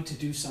going to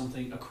do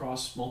something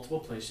across multiple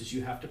places,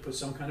 you have to put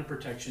some kind of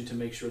protection to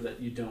make sure that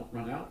you don't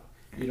run out,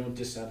 you don't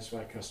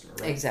dissatisfy a customer,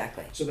 right?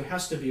 Exactly. So there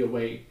has to be a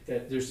way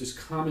that there's this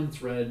common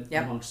thread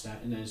amongst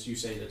that, and as you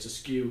say, that's a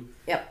SKU.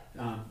 Yep.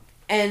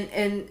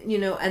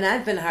 And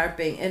I've been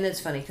harping, and it's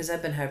funny because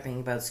I've been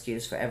harping about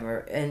SKUs forever.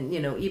 And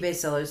eBay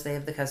sellers, they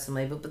have the custom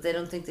label, but they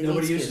don't think they need SKUs.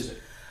 Nobody uses it.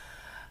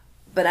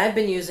 But I've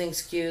been using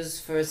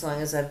SKUs for as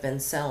long as I've been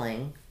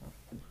selling,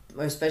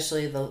 or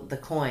especially the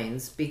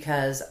coins,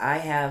 because I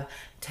have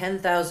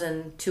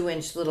 10,000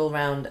 2-inch little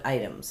round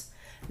items.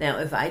 Now,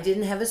 if I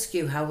didn't have a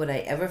SKU, how would I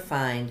ever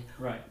find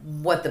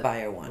what the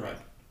buyer wanted?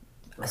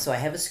 Right. So I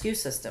have a SKU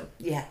system.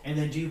 Yeah. And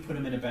then do you put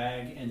them in a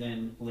bag and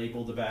then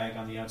label the bag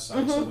on the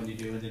outside? So when you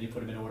do, and then you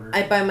put them in order?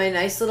 I buy my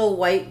nice little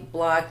white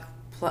block,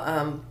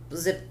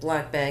 zip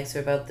block bags.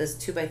 They're about this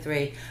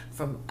 2x3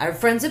 from our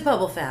friends at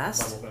Bubble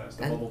Fast.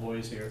 The Bubble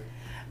Boys here.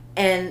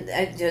 And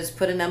I just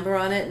put a number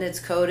on it, and it's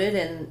coded,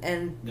 and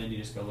then you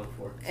just go look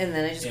for it. And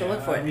then I just go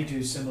look for it. We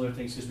do similar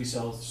things because we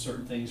sell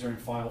certain things are in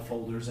file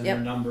folders and they're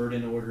numbered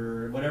in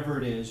order.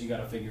 Whatever it is, you got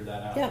to figure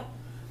that out. Yeah.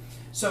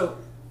 So,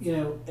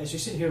 as you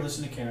sit here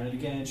listening to Karen, and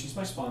again, she's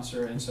my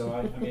sponsor, and so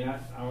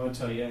I want to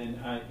tell you,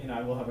 and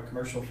I will have a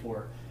commercial for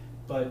her,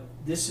 but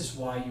this is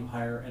why you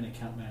hire an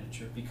account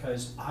manager,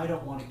 because I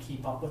don't want to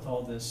keep up with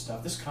all this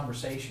stuff. This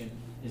conversation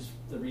is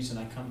the reason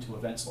I come to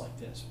events like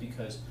this,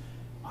 because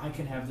I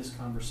can have this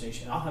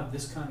conversation. I'll have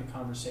this kind of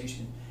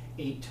conversation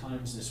 8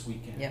 times this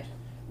weekend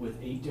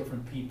with 8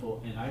 different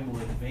people, and I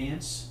will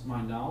advance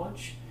my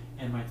knowledge,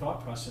 and my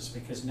thought process,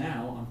 because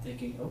now I'm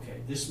thinking,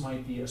 okay, this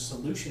might be a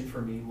solution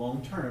for me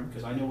long term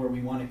because I know where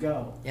we want to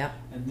go. Yep.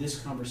 And this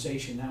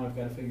conversation, now I've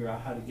got to figure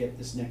out how to get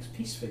this next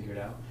piece figured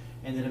out.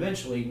 And then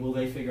eventually, will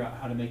they figure out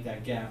how to make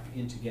that gap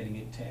into getting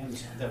it to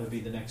Amazon? That would be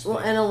the next. Well,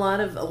 big. and a lot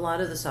of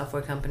the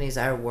software companies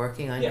are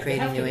working on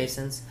creating new be.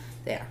 ASINs.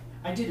 They are.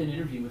 I did an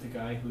interview with a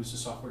guy who's a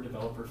software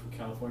developer from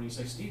California. He's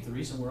like, Steve, the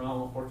reason we're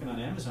all working on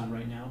Amazon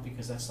right now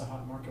because that's the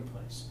hot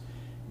marketplace.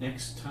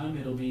 Next time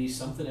it'll be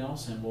something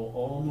else, and we'll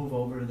all move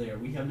over to there.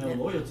 We have no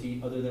loyalty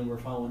other than we're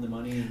following the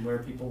money and where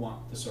people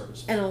want the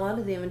service. And a lot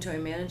of the inventory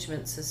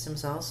management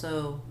systems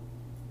also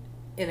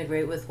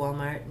integrate with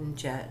Walmart and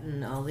Jet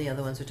and all the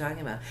other ones we're talking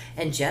about.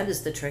 And Jet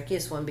is the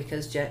trickiest one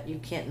because Jet, you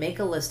can't make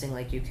a listing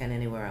like you can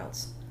anywhere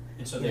else.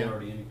 And so they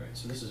already integrate.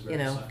 So this is very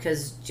exciting.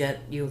 Because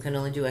Jet, you can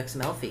only do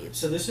XML feeds.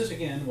 So this is,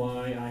 again,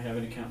 why I have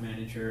an account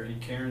manager.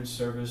 And Karen's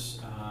service,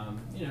 I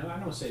don't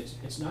want to say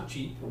it's not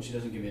cheap. She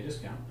doesn't give me a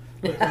discount.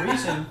 But the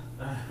reason,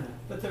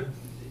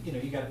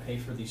 you got to pay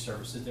for these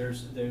services.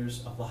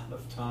 There's a lot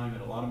of time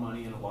and a lot of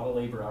money and a lot of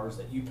labor hours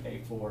that you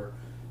pay for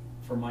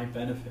my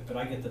benefit. But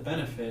I get the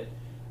benefit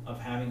of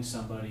having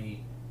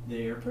somebody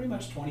there pretty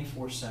much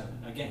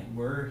 24/7. Again,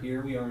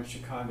 we are in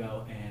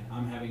Chicago, and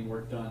I'm having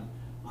work done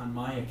on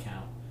my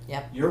account.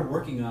 Yep. You're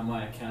working on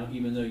my account,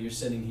 even though you're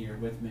sitting here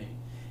with me.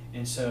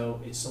 And so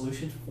it's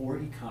Solutions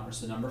for E-commerce,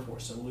 the number 4,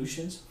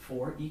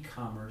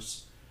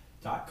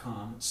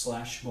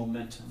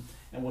 solutionsforecommerce.com/momentum.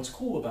 And what's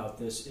cool about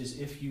this is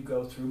if you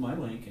go through my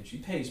link, and she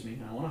pays me,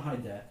 and I don't want to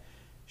hide that,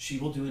 she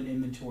will do an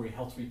inventory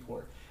health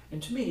report.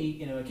 And to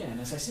me, again,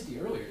 as I said to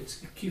you earlier,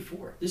 it's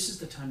Q4. This is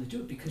the time to do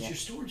it because your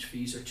storage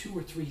fees are 2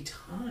 or 3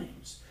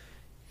 times.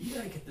 You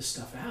got to get the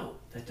stuff out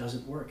that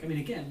doesn't work. I mean,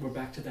 again, we're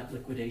back to that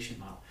liquidation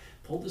model.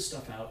 Pull the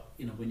stuff out.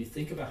 When you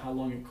think about how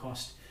long it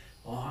costs,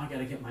 I got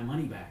to get my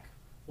money back.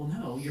 Well,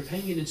 no, you're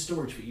paying it in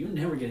storage fee. You're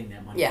never getting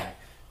that money back.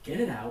 Get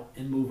it out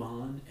and move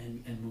on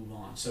and move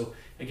on. So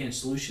again,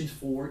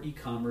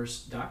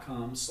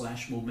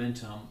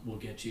 solutionsforecommerce.com/momentum will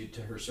get you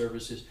to her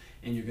services,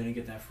 and you're going to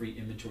get that free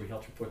inventory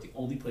health report. The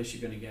only place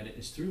you're going to get it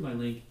is through my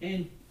link,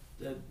 and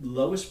the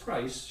lowest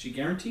price, she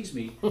guarantees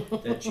me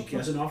that she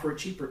doesn't offer it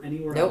cheaper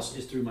anywhere else,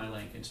 is through my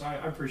link. And so I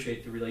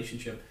appreciate the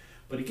relationship.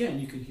 But again,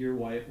 you can hear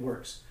why it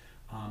works.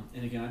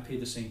 And again, I pay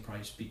the same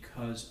price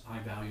because I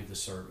value the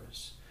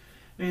service.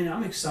 Man,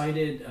 I'm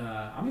excited.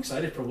 I'm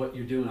excited for what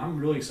you're doing. I'm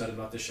really excited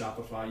about this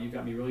Shopify. You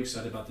got me really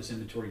excited about this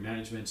inventory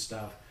management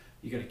stuff.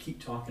 You got to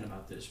keep talking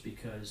about this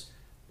because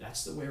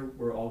that's the way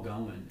we're all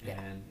going,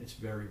 and it's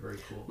very, very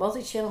cool.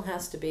 Multi-channel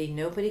has to be.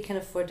 Nobody can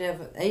afford to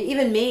have,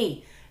 even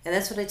me, and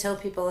that's what I tell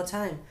people all the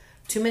time.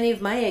 Too many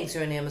of my eggs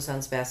are in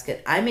Amazon's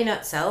basket. I may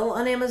not sell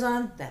on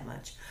Amazon that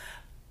much,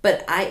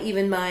 but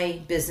even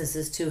my business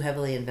is too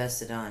heavily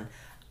invested on.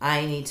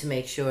 I need to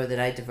make sure that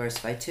I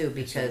diversify too,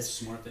 because it's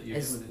smart that you're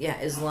doing it.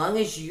 As long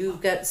as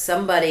you've got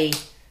somebody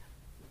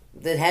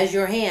that has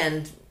your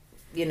hand,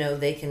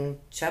 they can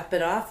chop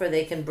it off or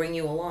they can bring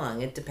you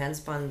along. It depends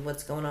upon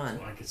what's going on.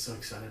 I get so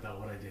excited about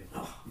what I do.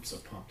 Oh, I'm so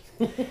pumped.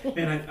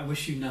 And I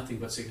wish you nothing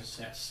but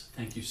success.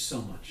 Thank you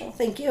so much. Well,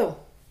 thank you.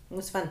 It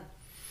was fun.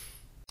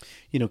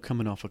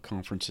 Coming off of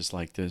conferences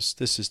like this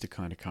is the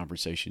kind of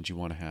conversations you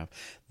want to have.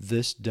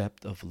 This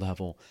depth of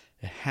level,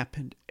 it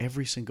happened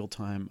every single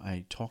time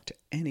I talk to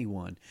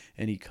anyone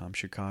in Ecom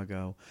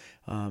Chicago.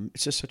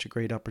 It's just such a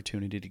great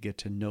opportunity to get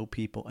to know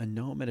people and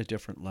know them at a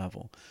different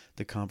level.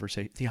 The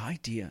conversation, the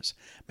ideas.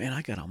 Man,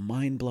 I got a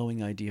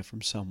mind-blowing idea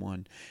from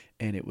someone,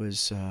 and it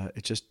was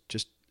it's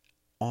just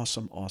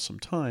awesome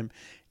time.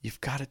 You've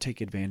got to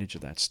take advantage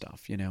of that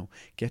stuff,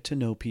 get to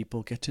know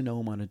people, get to know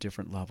them on a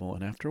different level.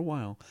 And after a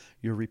while,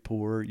 your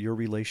rapport, your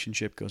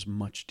relationship goes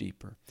much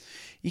deeper.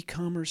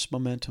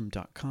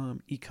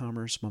 Ecommercemomentum.com,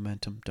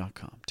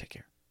 ecommercemomentum.com. Take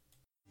care.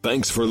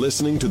 Thanks for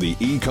listening to the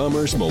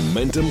E-Commerce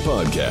Momentum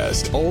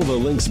Podcast. All the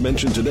links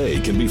mentioned today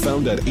can be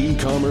found at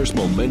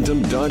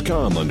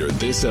ecommercemomentum.com under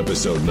this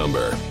episode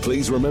number.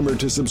 Please remember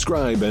to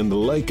subscribe and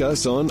like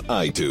us on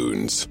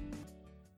iTunes.